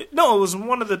 No, it was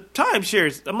one of the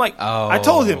timeshares. I'm like, I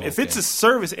told him, if it's a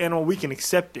service animal, we can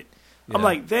accept it. Yeah. I'm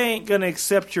like, they ain't gonna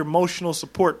accept your emotional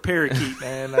support parakeet,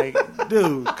 man. Like,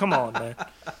 dude, come on, man.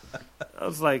 I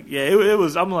was like, yeah, it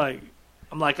was. I'm like,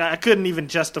 I couldn't even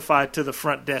justify to the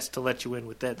front desk to let you in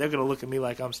with that. They're gonna look at me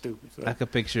like I'm stupid. So. I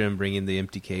could picture him bringing the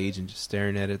empty cage and just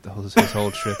staring at it his whole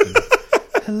trip. And,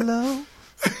 hello,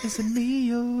 is it me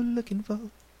you're looking for?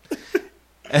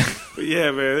 But yeah,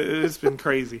 man, it's been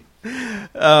crazy. We're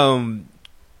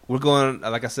going.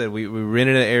 Like I said, we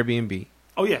rented an Airbnb.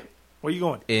 Oh yeah. Where you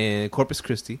going? In Corpus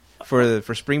Christi for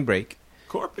spring break.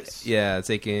 Corpus. Yeah,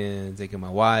 taking my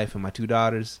wife and my 2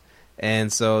 daughters,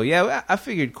 and so yeah, I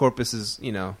figured Corpus is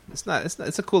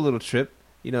it's a cool little trip.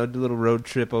 Do a little road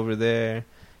trip over there.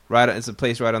 It's a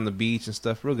place right on the beach and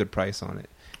stuff. Real good price on it.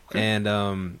 Okay.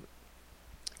 And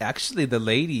actually, the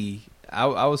lady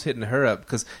I was hitting her up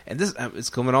because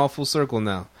it's coming all full circle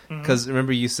now. Because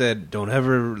remember you said don't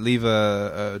ever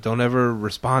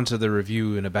respond to the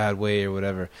review in a bad way or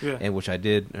whatever, and which I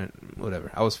did.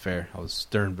 Whatever, I was fair. I was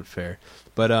stern but fair.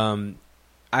 But I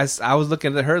was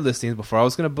looking at her listings before I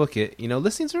was going to book it.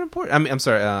 Listings are important. I'm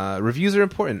sorry, reviews are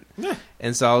important. Yeah.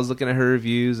 And so I was looking at her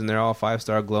reviews, and they're all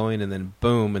 5-star glowing. And then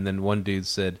boom, and then one dude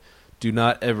said, "Do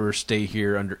not ever stay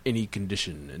here under any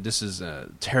condition. And this is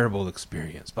a terrible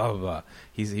experience." Blah blah blah.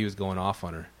 He was going off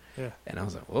on her. Yeah. And I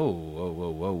was like,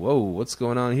 whoa, what's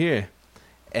going on here?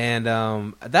 And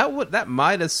that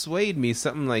might have swayed me,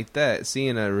 something like that.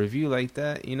 Seeing a review like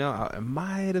that, it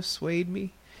might have swayed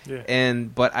me. Yeah.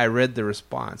 But I read the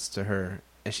response to her,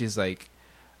 and she's like,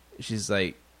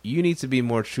 you need to be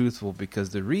more truthful because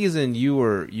the reason you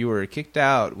were kicked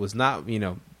out was not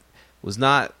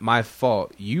my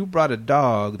fault. You brought a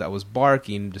dog that was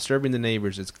barking, disturbing the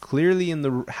neighbors. It's clearly in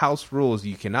the house rules.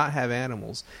 You cannot have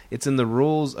animals. It's in the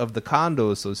rules of the condo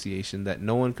association that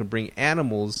no one can bring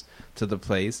animals to the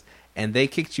place. And they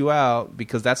kicked you out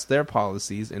because that's their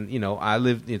policies. And,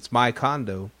 it's my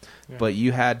condo. Yeah. But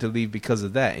you had to leave because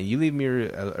of that. And you leave me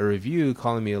a review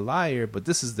calling me a liar. But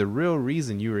this is the real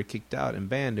reason you were kicked out and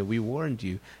banned. And we warned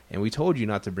you. And we told you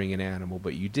not to bring an animal.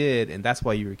 But you did. And that's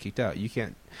why you were kicked out. You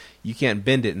can't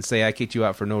bend it and say I kicked you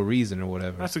out for no reason or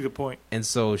whatever. That's a good point. And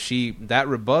so that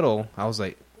rebuttal, I was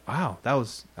like, wow,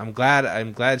 I'm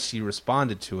glad she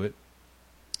responded to it.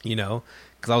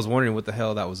 Because I was wondering what the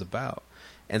hell that was about.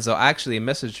 And so I actually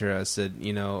messaged her. I said,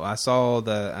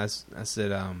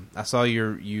 I saw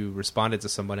you responded to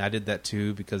someone. I did that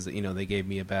too because they're trying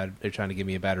to give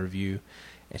me a bad review.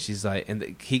 And she's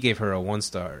like, he gave her a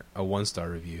 1-star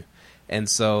review. And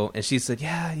she said,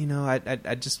 yeah,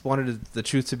 I just wanted the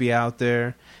truth to be out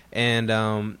there. And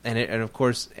of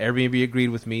course Airbnb agreed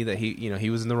with me that he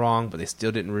was in the wrong, but they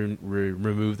still didn't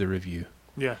remove the review.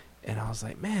 Yeah. And I was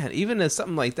like, man, even as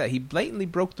something like that, he blatantly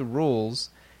broke the rules.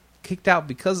 Kicked out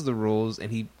because of the rules,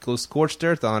 and he goes scorched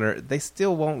earth on her. They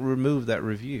still won't remove that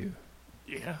review.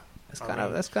 Yeah, that's kind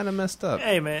of messed up.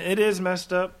 Hey man, it is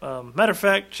messed up. Matter of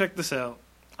fact, check this out.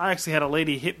 I actually had a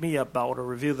lady hit me up about a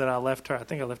review that I left her. I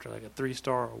think I left her like a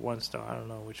 3-star or 1-star. I don't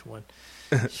know which one.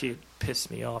 She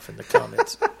pissed me off in the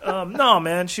comments. No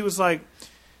man, she was like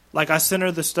I sent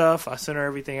her the stuff. I sent her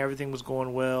everything. Everything was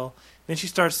going well. Then she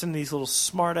started sending these little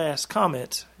smart ass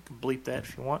comments. You can bleep that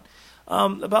if you want.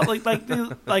 About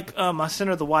I sent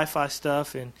her the Wi-Fi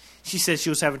stuff, and she said she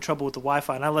was having trouble with the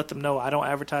Wi-Fi, and I let them know I don't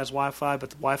advertise Wi-Fi, but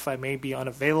the Wi-Fi may be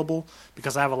unavailable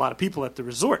because I have a lot of people at the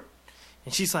resort.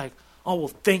 And she's like, "Oh well,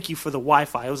 thank you for the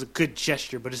Wi-Fi. It was a good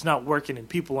gesture, but it's not working, and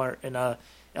people aren't, and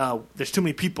there's too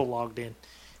many people logged in."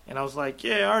 And I was like,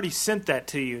 "Yeah, I already sent that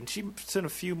to you." And she sent a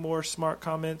few more smart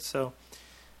comments, so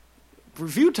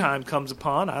review time comes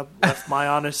upon, I left my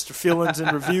honest feelings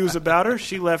and reviews about her.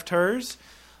 She left hers.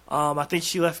 I think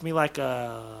she left me like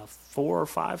a 4 or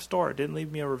 5 star. It didn't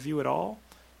leave me a review at all.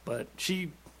 But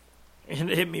she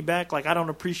hit me back like, I don't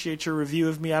appreciate your review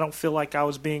of me. I don't feel like I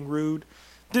was being rude.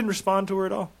 Didn't respond to her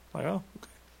at all. Like, oh, okay.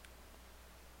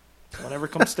 Don't ever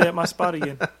come stay at my spot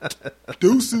again.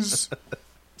 Deuces.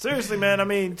 Seriously, man. I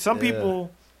mean, some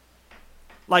people,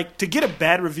 like, to get a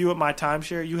bad review at my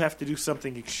timeshare, you have to do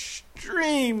something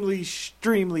extremely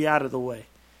out of the way.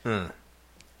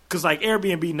 Because, like,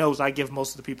 Airbnb knows I give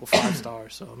most of the people 5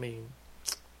 stars. So, I mean,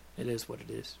 it is what it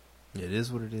is. It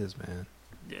is what it is, man.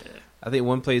 Yeah. I think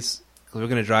one place, because we're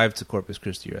going to drive to Corpus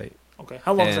Christi, right? Okay.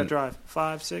 How long is that drive?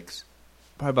 5, 6?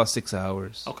 Probably about 6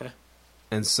 hours. Okay.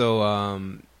 And so,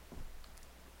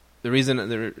 the reason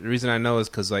I know is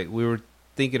because, like, we were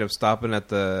thinking of stopping at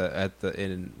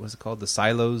in what's it called, the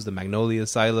Silos, the Magnolia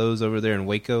Silos over there in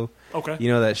Waco. Okay.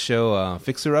 You know that show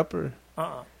Fixer Upper?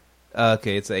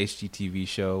 Okay, it's a HGTV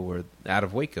show where out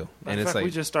of Waco, and it's like we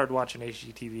just started watching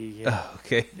HGTV. Yeah. Oh,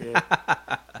 okay. Yeah.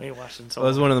 I ain't watching so. Well,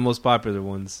 it was one of the most popular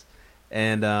ones,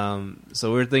 and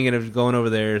so we were thinking of going over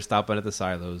there, stopping at the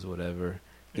Silos, whatever,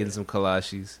 getting some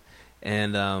kolaches,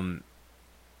 and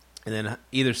then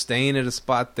either staying at a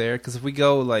spot there, because if we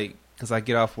go because I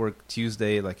get off work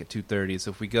Tuesday like at 2:30,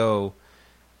 so if we go,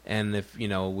 and if we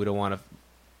don't want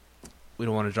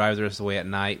to drive the rest of the way at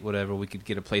night, whatever, we could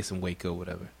get a place in Waco,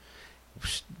 whatever.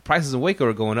 Prices in Waco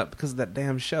are going up because of that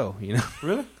damn show,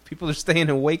 Really? People are staying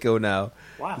in Waco now.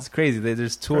 Wow. It's crazy.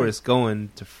 There's tourists going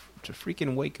to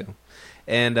freaking Waco.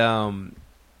 And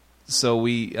so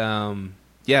we're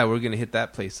going to hit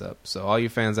that place up. So all your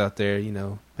fans out there,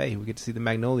 hey, we get to see the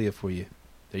Magnolia for you.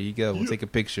 There you go. We'll take a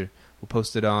picture. We'll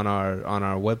post it on our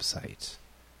website.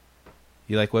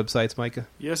 You like websites, Micah?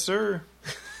 Yes, sir.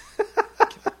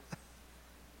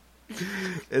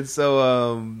 And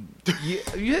so,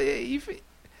 you've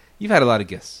had a lot of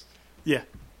guests. Yeah.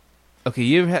 Okay,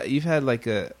 you've had like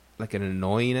an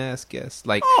annoying ass guest,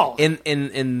 like in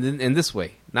this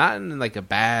way, not in like a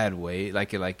bad way,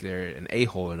 like they're an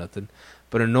a-hole or nothing,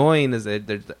 but annoying is that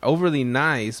they're overly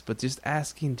nice, but just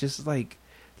asking, just like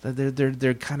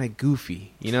they're kind of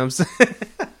goofy. You know what I'm saying?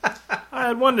 I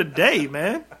had one today,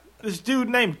 man. This dude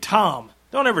named Tom.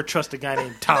 Don't ever trust a guy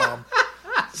named Tom.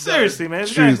 Seriously, man.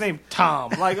 This guy's named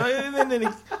Tom. Like,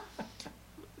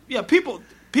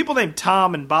 people named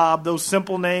Tom and Bob, those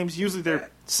simple names, usually they're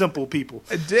simple people.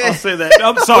 I'll say that.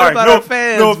 I'm sorry. No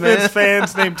offense,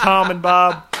 fans named Tom and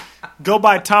Bob. Go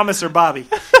by Thomas or Bobby.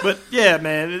 But, yeah,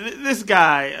 man, this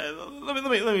guy, let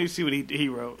me see what he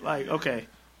wrote. Like, okay.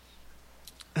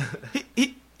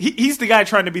 He's the guy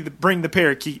trying to bring the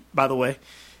parakeet, by the way.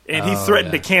 And he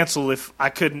threatened to cancel if I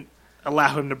couldn't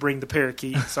allow him to bring the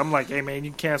parakeet. So I'm like, hey, man,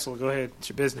 you can cancel. Go ahead. It's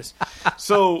your business.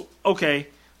 So, okay.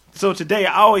 So today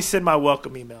I always send my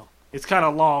welcome email. It's kind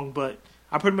of long, but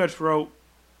I pretty much wrote,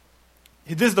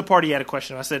 this is the part he had a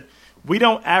question. I said, we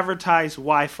don't advertise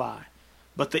Wi-Fi,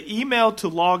 but the email to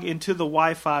log into the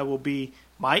Wi-Fi will be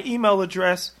my email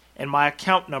address and my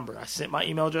account number. I sent my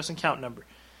email address and account number.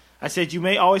 I said, you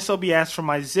may also be asked for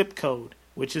my zip code,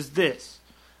 which is this.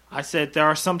 I said, there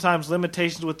are sometimes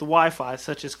limitations with the Wi-Fi,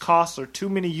 such as costs or too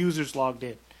many users logged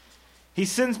in. He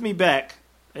sends me back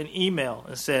an email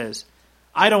and says,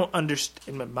 I don't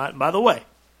understand. By the way,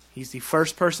 he's the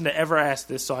first person to ever ask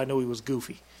this, so I know he was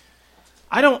goofy.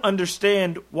 I don't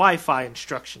understand Wi-Fi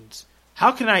instructions.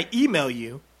 How can I email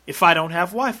you if I don't have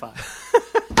Wi-Fi?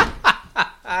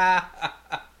 My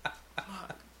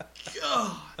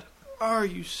God, are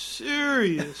you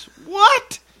serious?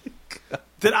 What?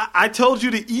 Did I told you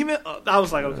to email? I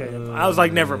was like, okay. I was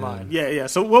like, never mind. Yeah.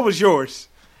 So what was yours?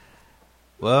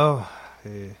 Well,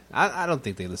 I don't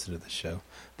think they listen to the show,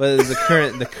 but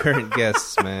the current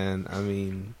guests, man. I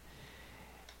mean,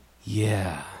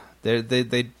 yeah,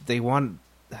 they want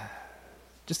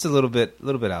just a little bit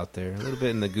out there, a little bit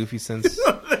in the goofy sense.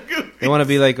 They want to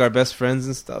be like our best friends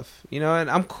and stuff, And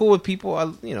I'm cool with people. I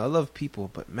love people,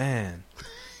 but man.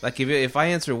 Like if I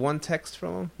answer one text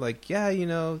from them, like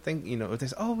if they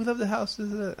say, "Oh, we love the house,"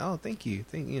 oh, thank you,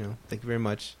 thank you very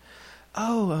much.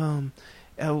 Oh,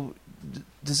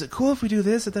 does it cool if we do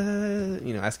this?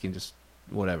 Asking just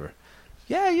whatever.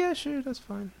 Yeah, sure, that's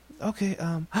fine. Okay.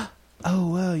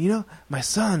 My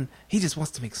son, he just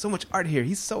wants to make so much art here.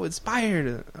 He's so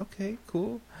inspired. Okay,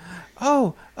 cool.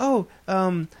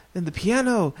 And the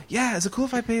piano. Yeah, is it cool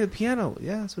if I play the piano?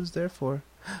 Yeah, that's what it's there for.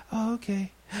 Oh,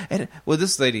 okay. And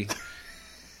this lady,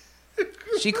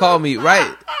 she called me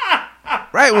right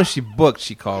when she booked.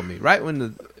 She called me right when the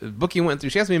booking went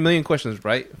through. She asked me a million questions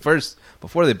right first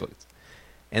before they booked,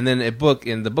 and then it booked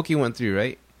and the booking went through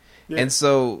right. Yeah. And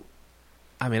so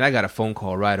I mean, I got a phone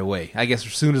call right away. I guess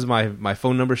as soon as my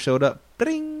phone number showed up,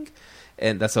 ding,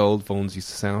 and that's how old phones used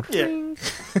to sound. Yeah. Ding.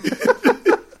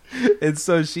 And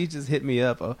so she just hit me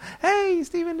up. Oh, hey,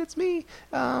 Steven, it's me.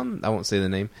 I won't say the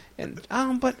name. And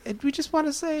but we just want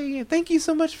to say thank you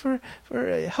so much for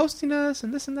hosting us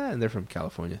and this and that. And they're from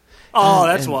California. Oh,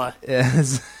 that's why.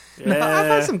 Yes. Yeah. No, I've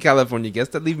had some California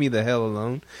guests that leave me the hell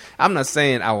alone. I'm not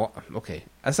saying okay.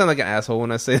 I sound like an asshole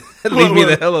when I say leave me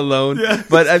the hell alone. Yeah.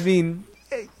 But I mean,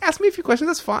 ask me a few questions.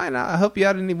 That's fine. I'll help you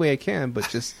out any way I can. But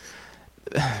just.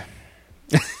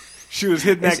 She was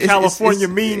hitting that California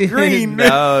mean green.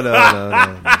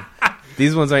 No.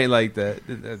 These ones ain't like that.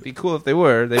 It'd be cool if they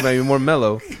were. They might be more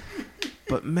mellow.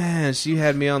 But man, she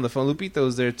had me on the phone. Lupita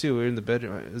was there too. We were in the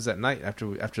bedroom. It was that night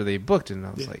after they booked, and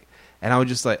I was like, and I was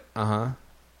just like, on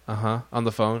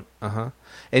the phone, and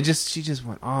she just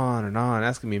went on and on,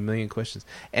 asking me a million questions.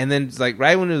 And then like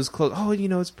right when it was close,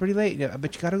 it's pretty late. Yeah,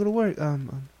 but you gotta go to work.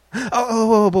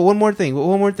 But one more thing.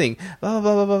 Blah, blah,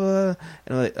 blah, blah, blah. And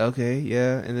I'm like, okay,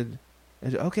 yeah. And then,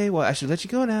 okay, well, I should let you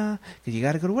go now because you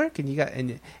got to go to work.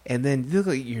 And and then look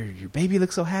like your baby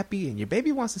looks so happy, and your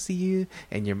baby wants to see you,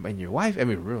 and your wife. I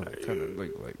mean, really, kind of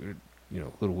like a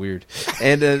little weird.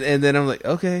 And then I'm like,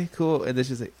 okay, cool. And then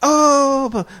she's like, oh,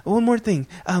 but one more thing.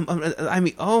 I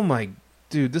mean, oh my,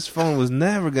 dude, this phone was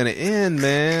never gonna end,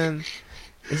 man.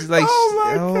 It's like,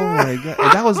 oh my god,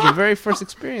 and that was the very first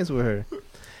experience with her.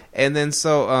 And then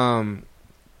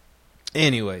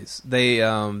anyways, they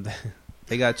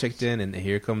got checked in, and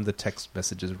here come the text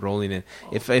messages rolling in.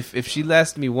 If she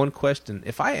asked me one question,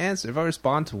 if I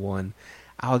respond to one,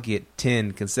 I'll get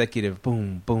 10 consecutive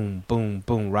boom, boom, boom,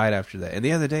 boom right after that. And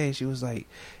the other day she was like,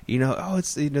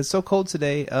 it's so cold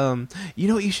today. You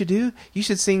know what you should do? You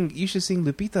should sing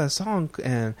Lupita a song,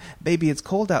 and baby, it's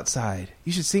cold outside.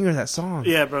 You should sing her that song.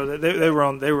 Yeah, bro, they were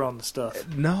on the stuff.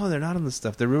 No, they're not on the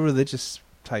stuff. They're real religious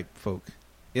type folk.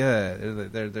 Yeah,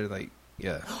 they're like,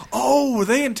 yeah. Oh, were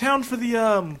they in town for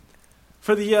the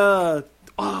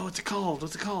what's it called?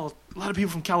 A lot of people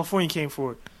from California came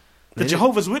for it. The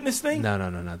Jehovah's Witness thing? No,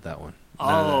 not that one.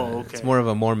 No. Okay. It's more of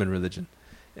a Mormon religion.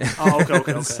 Oh,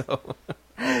 okay. So,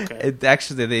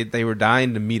 actually, they were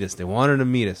dying to meet us. They wanted to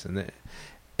meet us, and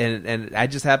I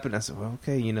just happened. I said, well,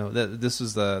 okay, this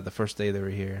was the first day they were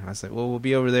here. And I said, well, we'll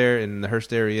be over there in the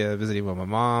Hearst area visiting with my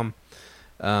mom.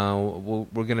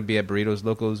 We're gonna be at Burritos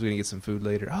Locos. We're gonna get some food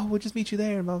later. Oh, we'll just meet you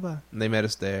there. Blah blah. And they met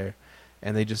us there,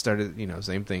 and they just started,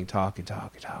 same thing, talking,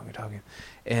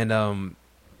 and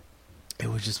it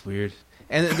was just weird.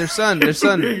 And their son is,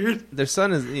 he's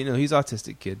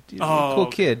autistic kid. He's a cool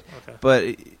kid,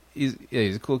 but he's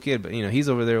a cool kid. But he's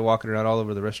over there walking around all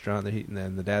over the restaurant. And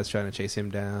then the dad's trying to chase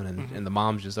him down, and the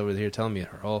mom's just over there telling me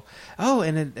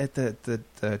and at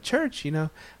the church,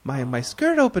 my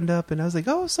skirt opened up, and I was like,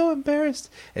 oh, so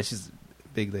embarrassed. And she's a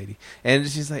big lady, and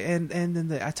she's like, and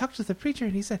then I talked to the preacher,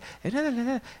 and he said,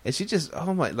 and she just like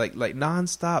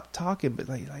nonstop talking, but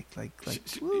like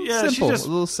simple, a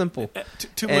little simple.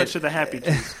 Too much of the happy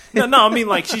juice. No, I mean,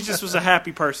 like, she just was a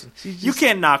happy person. You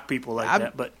can't knock people like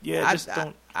that, but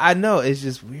don't. I know, it's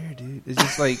just weird, dude. It's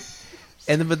just like,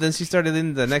 but then she started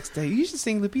in the next day. You should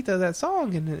sing Lupita that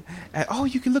song, and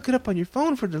you can look it up on your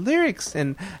phone for the lyrics.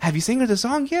 And have you sang her the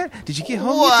song yet? Did you get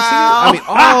home yet to sing it? I mean,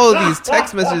 all these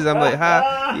text messages. I'm like,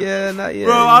 yeah, not yet.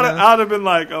 Bro, I'd have been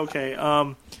like, okay,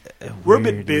 we're a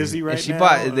bit busy right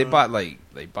now.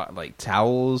 They bought like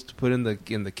towels to put in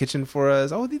the kitchen for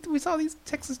us. Oh, we saw these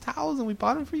Texas towels and we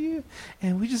bought them for you,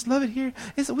 and we just love it here.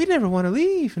 We never want to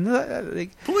leave. And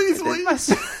please leave.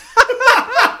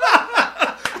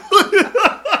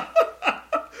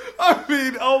 I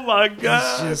mean, oh my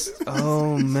god! It's just,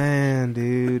 oh man,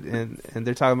 dude, and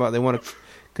they're talking about they want to,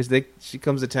 because she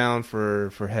comes to town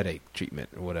for headache treatment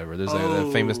or whatever. There's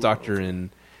a famous doctor in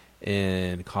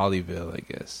Colleyville, I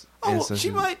guess. Oh, so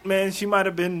she might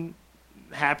have been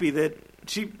happy that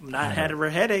she not had her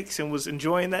headaches and was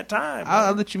enjoying that time.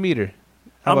 I'll let you meet her.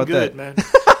 How I'm about good, that? Man.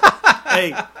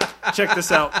 Hey, check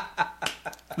this out.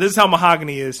 This is how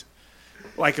Mahogany is.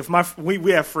 Like, if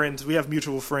we have friends, we have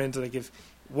mutual friends, like if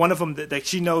one of them that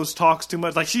she knows talks too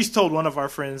much, like she's told one of our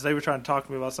friends, they were trying to talk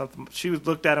to me about something, she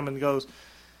looked at him and goes,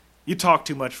 you talk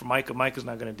too much for Micah. Micah's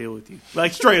not going to deal with you.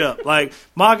 Like, straight up. Like,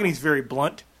 Mahogany's very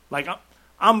blunt. Like,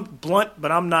 I'm blunt,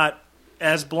 but I'm not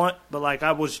as blunt, but like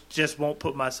I just won't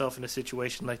put myself in a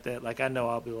situation like that. Like, I know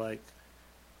I'll be like,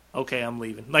 okay, I'm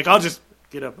leaving. Like, I'll just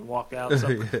get up and walk out. So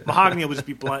Mahogany will just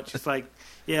be blunt. She's like,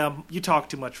 yeah, you talk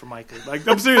too much for Micah. Like,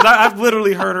 I'm serious. I've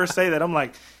literally heard her say that. I'm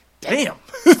like, damn.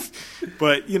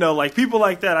 But, like, people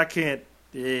like that, I can't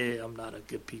Yeah, I'm not a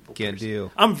good people Can't person.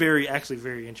 deal. I'm actually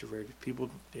very introverted.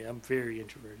 I'm very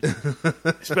introverted.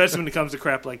 Especially when it comes to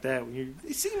crap like that. When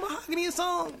you see Mahogany a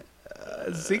song.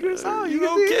 Secret song. You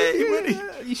okay,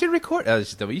 buddy? You should record.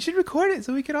 You should record it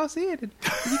so we can all see it. And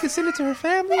you can send it to her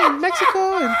family in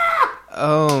Mexico. And,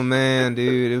 oh man,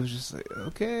 dude, it was just like,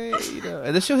 okay,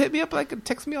 And then she'll hit me up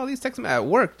text me all these texts at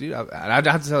work, dude. I have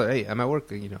to tell her, hey, I'm at work.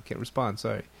 Can't respond.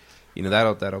 Sorry.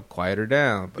 That'll quiet her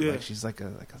down. But she's like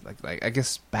I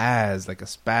guess spaz, like a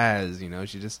spaz.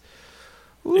 She just.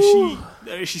 Ooh.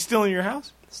 Is she still in your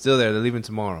house? Still there. They're leaving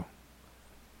tomorrow.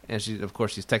 And she's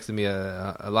texting me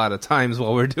a lot of times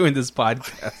while we're doing this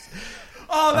podcast.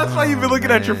 Oh, that's why you've been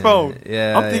looking at your phone.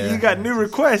 Yeah, I'm thinking you got new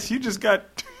requests. You just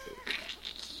got.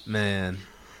 Man,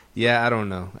 yeah, I don't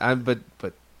know. But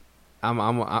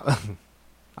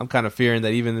I'm kind of fearing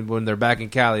that even when they're back in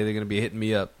Cali, they're gonna be hitting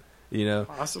me up.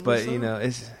 Possibly but so.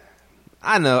 It's.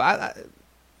 I know. I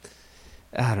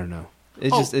don't know.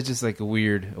 It's just like a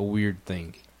weird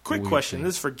thing. Quick question.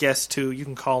 This is for guests too. You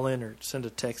can call in or send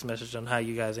a text message on how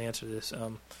you guys answer this.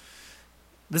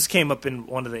 This came up in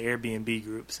one of the Airbnb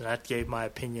groups, and I gave my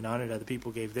opinion on it. Other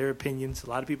people gave their opinions. A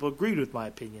lot of people agreed with my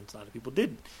opinions. A lot of people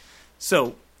didn't.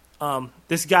 So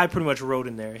this guy pretty much wrote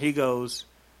in there. He goes,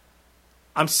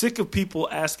 "I'm sick of people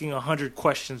asking 100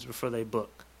 questions before they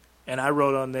book." And I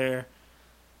wrote on there,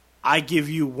 "I give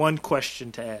you one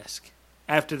question to ask.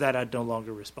 After that, I no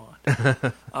longer respond."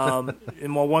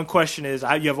 And my one question is,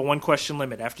 you have a one question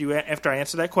limit. After I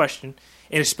answer that question,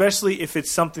 and especially if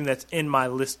it's something that's in my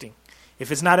listing.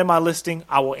 If it's not in my listing,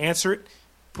 I will answer it,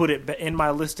 put it in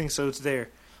my listing so it's there.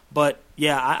 But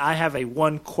yeah, I have a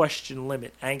one question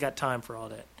limit. I ain't got time for all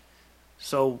that.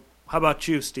 So how about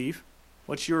you, Steve?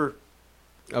 What's your?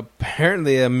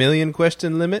 Apparently a 1,000,000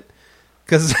 question limit.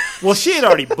 Well, she had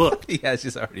already booked. Yeah,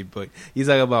 she's already booked. He's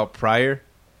talking about prior.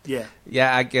 Yeah.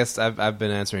 Yeah, I guess I've been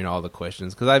answering all the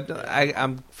questions because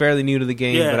I'm fairly new to the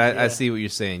game, but I see what you're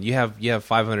saying. You have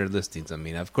 500 listings. I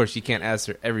mean, of course, you can't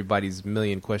answer everybody's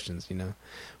 1,000,000 questions.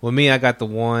 Well, me, I got the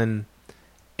one,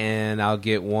 and I'll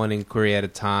get one inquiry at a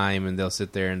time, and they'll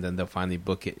sit there, and then they'll finally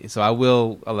book it. So I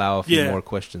will allow a few more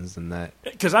questions than that.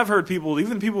 Because I've heard people,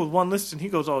 even people with one listing, he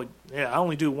goes, "Oh, yeah, I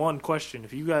only do one question.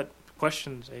 If you got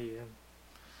questions, hey."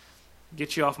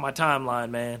 Get you off my timeline,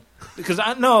 man. Because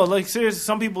I know, seriously,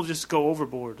 some people just go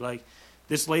overboard. Like,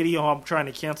 this lady who I'm trying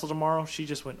to cancel tomorrow, she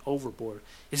just went overboard.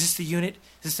 Is this the unit?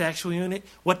 Is this the actual unit?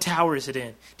 What tower is it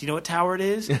in? Do you know what tower it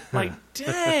is? Like,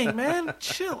 dang, man,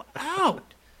 chill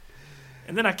out.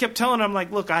 And then I kept telling her, I'm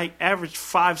like, look, I averaged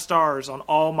 5 stars on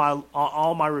all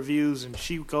my reviews, and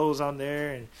she goes on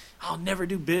there, and I'll never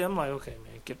do bid. I'm like, okay,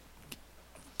 man,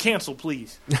 cancel,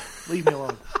 please. Leave me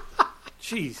alone.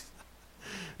 Jeez.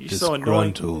 You're so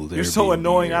annoying. You're so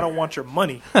annoying. I don't want your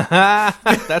money.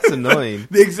 That's annoying.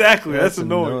 Exactly. That's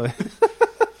annoying.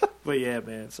 But yeah,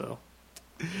 man. So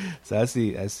I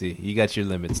see. You got your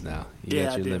limits now. You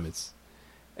got your limits.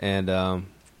 And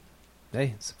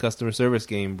hey, it's a customer service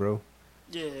game, bro.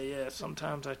 Yeah.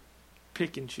 Sometimes I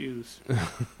pick and choose.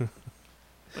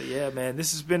 But yeah, man,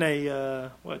 this has been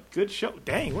a good show.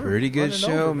 Dang, we're pretty good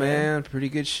show, man. Pretty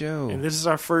good show. And this is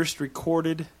our first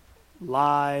recorded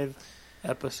live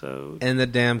episode, and the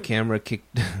damn camera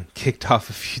kicked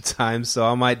off a few times, so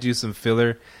I might do some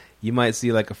filler. You might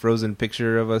see like a frozen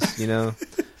picture of us,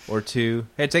 or two.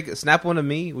 Hey, snap one of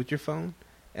me with your phone,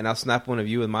 and I'll snap one of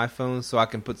you with my phone, so I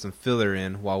can put some filler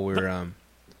in while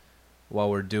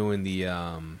we're doing the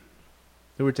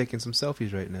we're taking some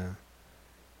selfies right now.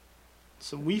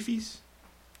 Some Wi-Fi's.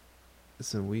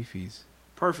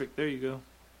 Perfect. There you go.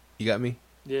 You got me.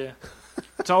 Yeah.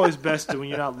 It's always best when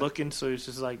you're not looking, so it's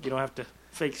just like you don't have to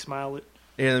fake smile it.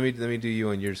 Yeah, let me do you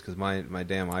on yours because my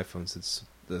damn iPhone since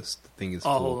the thing is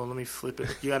full. Hold on, let me flip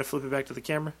it. You got to flip it back to the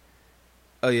camera.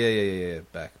 Oh yeah.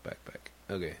 Back.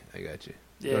 Okay, I got you.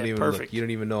 Yeah, don't even perfect. Look. You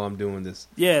don't even know I'm doing this.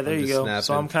 Yeah, there you go. Snapping,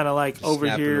 so I'm kind of like over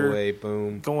here, away,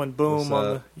 boom, going boom on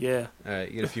the yeah. All right,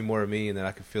 you get a few more of me, and then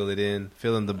I can fill in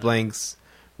the blanks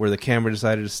where the camera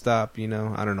decided to stop. I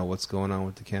don't know what's going on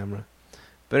with the camera.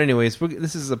 But anyways,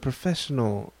 this is a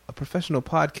professional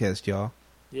podcast, y'all.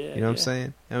 Yeah, you know what I'm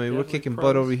saying? I mean, we're kicking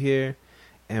butt over here,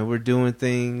 and we're doing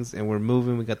things, and we're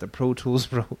moving. We got the Pro Tools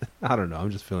rolling. I don't know.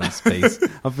 I'm just feeling space.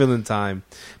 I'm feeling time.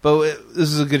 But this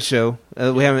is a good show.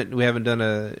 We haven't done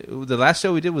the last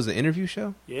show we did was an interview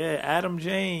show. Yeah, Adam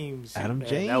James.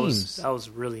 James. That was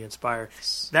really inspiring.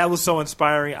 That was so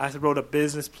inspiring. I wrote a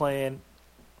business plan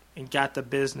and got the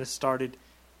business started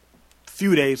a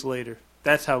few days later.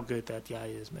 That's how good that guy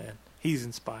is, man. He's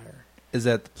inspiring. Is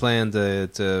that the plan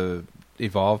to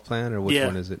Evolve plan, or which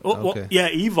one is it? Okay. Well,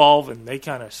 Evolve, and they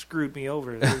kind of screwed me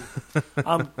over.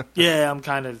 I'm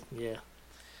kind of.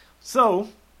 So,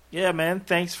 yeah, man,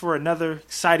 thanks for another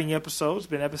exciting episode. It's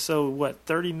been episode,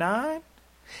 39?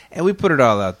 And we put it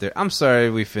all out there. I'm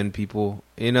sorry we offend people.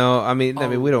 You know, I mean,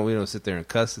 we don't sit there and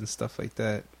cuss and stuff like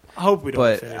that. I hope we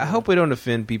don't. I hope we don't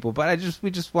offend people. But we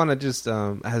just want to just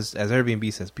as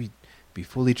Airbnb says, be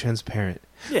fully transparent.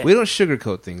 Yeah. We don't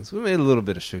sugarcoat things. We made a little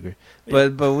bit of sugar,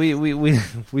 but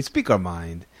we speak our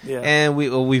mind. Yeah. And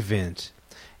we vent.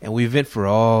 And we vent for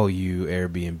all you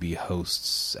Airbnb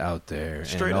hosts out there,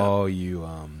 and all you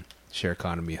share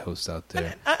economy hosts out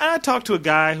there. And I talked to a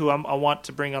guy who I want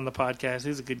to bring on the podcast.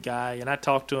 He's a good guy, and I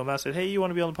talked to him. I said, "Hey, you want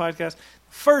to be on the podcast?"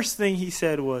 First thing he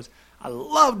said was, "I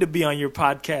love to be on your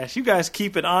podcast. You guys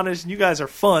keep it honest, and you guys are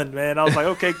fun, man." I was like,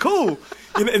 "Okay, cool."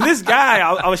 And this guy,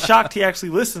 I was shocked he actually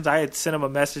listens. I had sent him a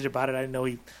message about it. I didn't know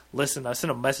he listened. I sent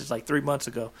him a message like 3 months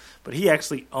ago. But he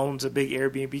actually owns a big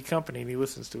Airbnb company, and he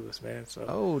listens to us, man. So,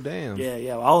 oh, damn.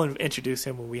 Yeah. Well, I'll introduce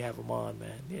him when we have him on,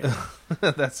 man. Yeah.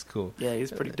 That's cool. Yeah,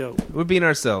 he's pretty dope. We're being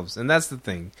ourselves, and that's the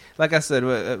thing. Like I said,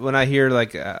 when I hear,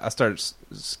 I start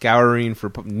scouring for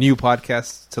new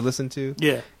podcasts to listen to.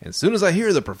 Yeah. And as soon as I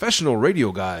hear the professional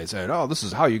radio guy saying, "Oh, this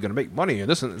is how you're going to make money," and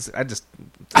this one, I just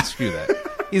screw that.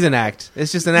 He's an act.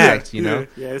 It's just an act, you know.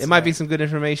 Yeah, it might be some good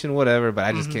information, whatever, but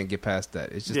I just can't get past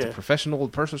that. It's just a professional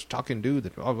person talking dude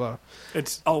that blah blah.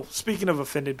 Speaking of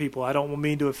offended people, I don't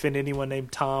mean to offend anyone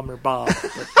named Tom or Bob.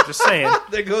 But just saying.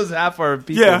 There goes half our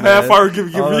people. Yeah, half our all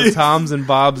the Toms and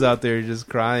Bobs out there just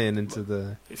crying into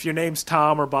the. If your name's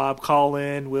Tom or Bob, call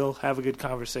in. We'll have a good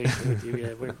conversation with you.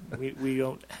 Yeah, we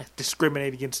don't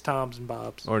discriminate against Toms and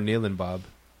Bobs or Neil and Bob.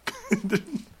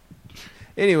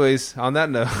 Anyways, on that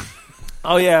note.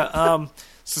 Oh, yeah.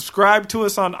 Subscribe to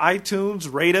us on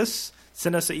iTunes. Rate us.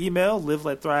 Send us an email,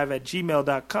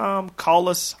 liveletthrive@gmail.com. Call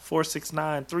us,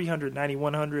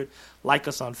 469-300-9100. Like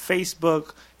us on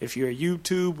Facebook. If you're a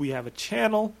YouTube, we have a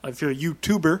channel. If you're a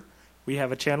YouTuber, we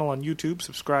have a channel on YouTube.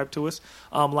 Subscribe to us.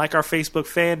 Like our Facebook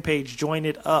fan page. Join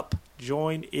it up.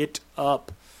 Join it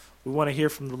up. We want to hear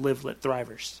from the Live Let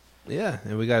Thrivers. Yeah,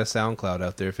 and we got a SoundCloud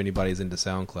out there if anybody's into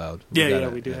SoundCloud.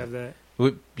 We do have that.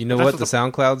 You know what the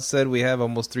SoundCloud said? We have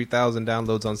almost 3,000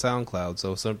 downloads on SoundCloud.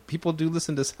 So some people do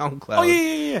listen to SoundCloud. Oh,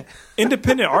 yeah.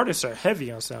 Independent artists are heavy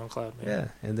on SoundCloud, man. Yeah,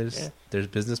 and there's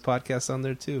business podcasts on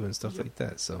there, too, and stuff like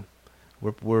that. So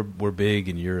we're big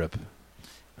in Europe.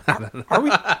 Are we?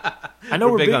 I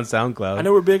know we're big on SoundCloud. I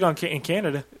know we're big in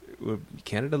Canada.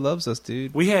 Canada loves us,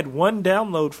 dude. We had one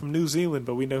download from New Zealand,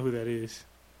 but we know who that is.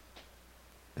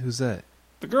 Who's that?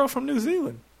 The girl from New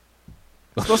Zealand.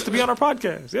 Supposed to be on our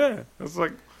podcast. Yeah. I was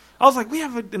like, we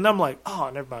have a, and I'm like,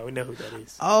 oh, never mind. We know who that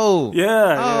is. Oh.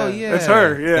 Yeah. It's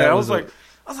her. Yeah. I was like,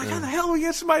 how the hell do we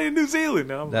get somebody in New Zealand?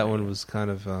 That one was kind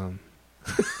of,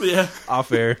 yeah,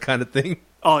 off air kind of thing.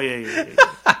 Oh, yeah.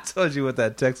 I told you what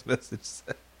that text message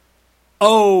said.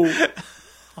 Oh.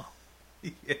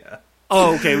 Yeah.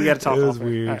 Oh, okay. We got to talk. It was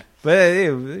weird. Right. But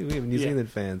hey, we have New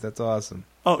Zealand fans. That's awesome.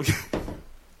 Oh, yeah.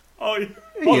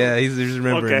 Yeah, he's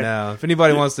remembering now. If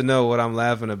anybody wants to know what I'm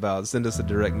laughing about, send us a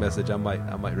direct message. I might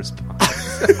respond.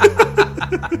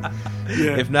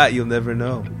 If not, you'll never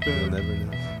know. You'll never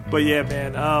know. But yeah,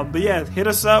 man. Hit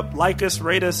us up, like us,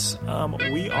 rate us.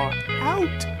 We are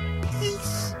out.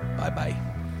 Peace. Bye.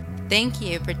 Thank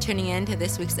you for tuning in to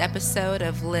this week's episode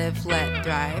of Live, Let,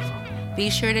 Thrive.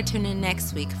 Be sure to tune in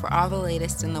next week for all the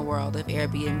latest in the world of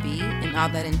Airbnb and all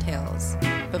that entails.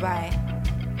 Bye-bye.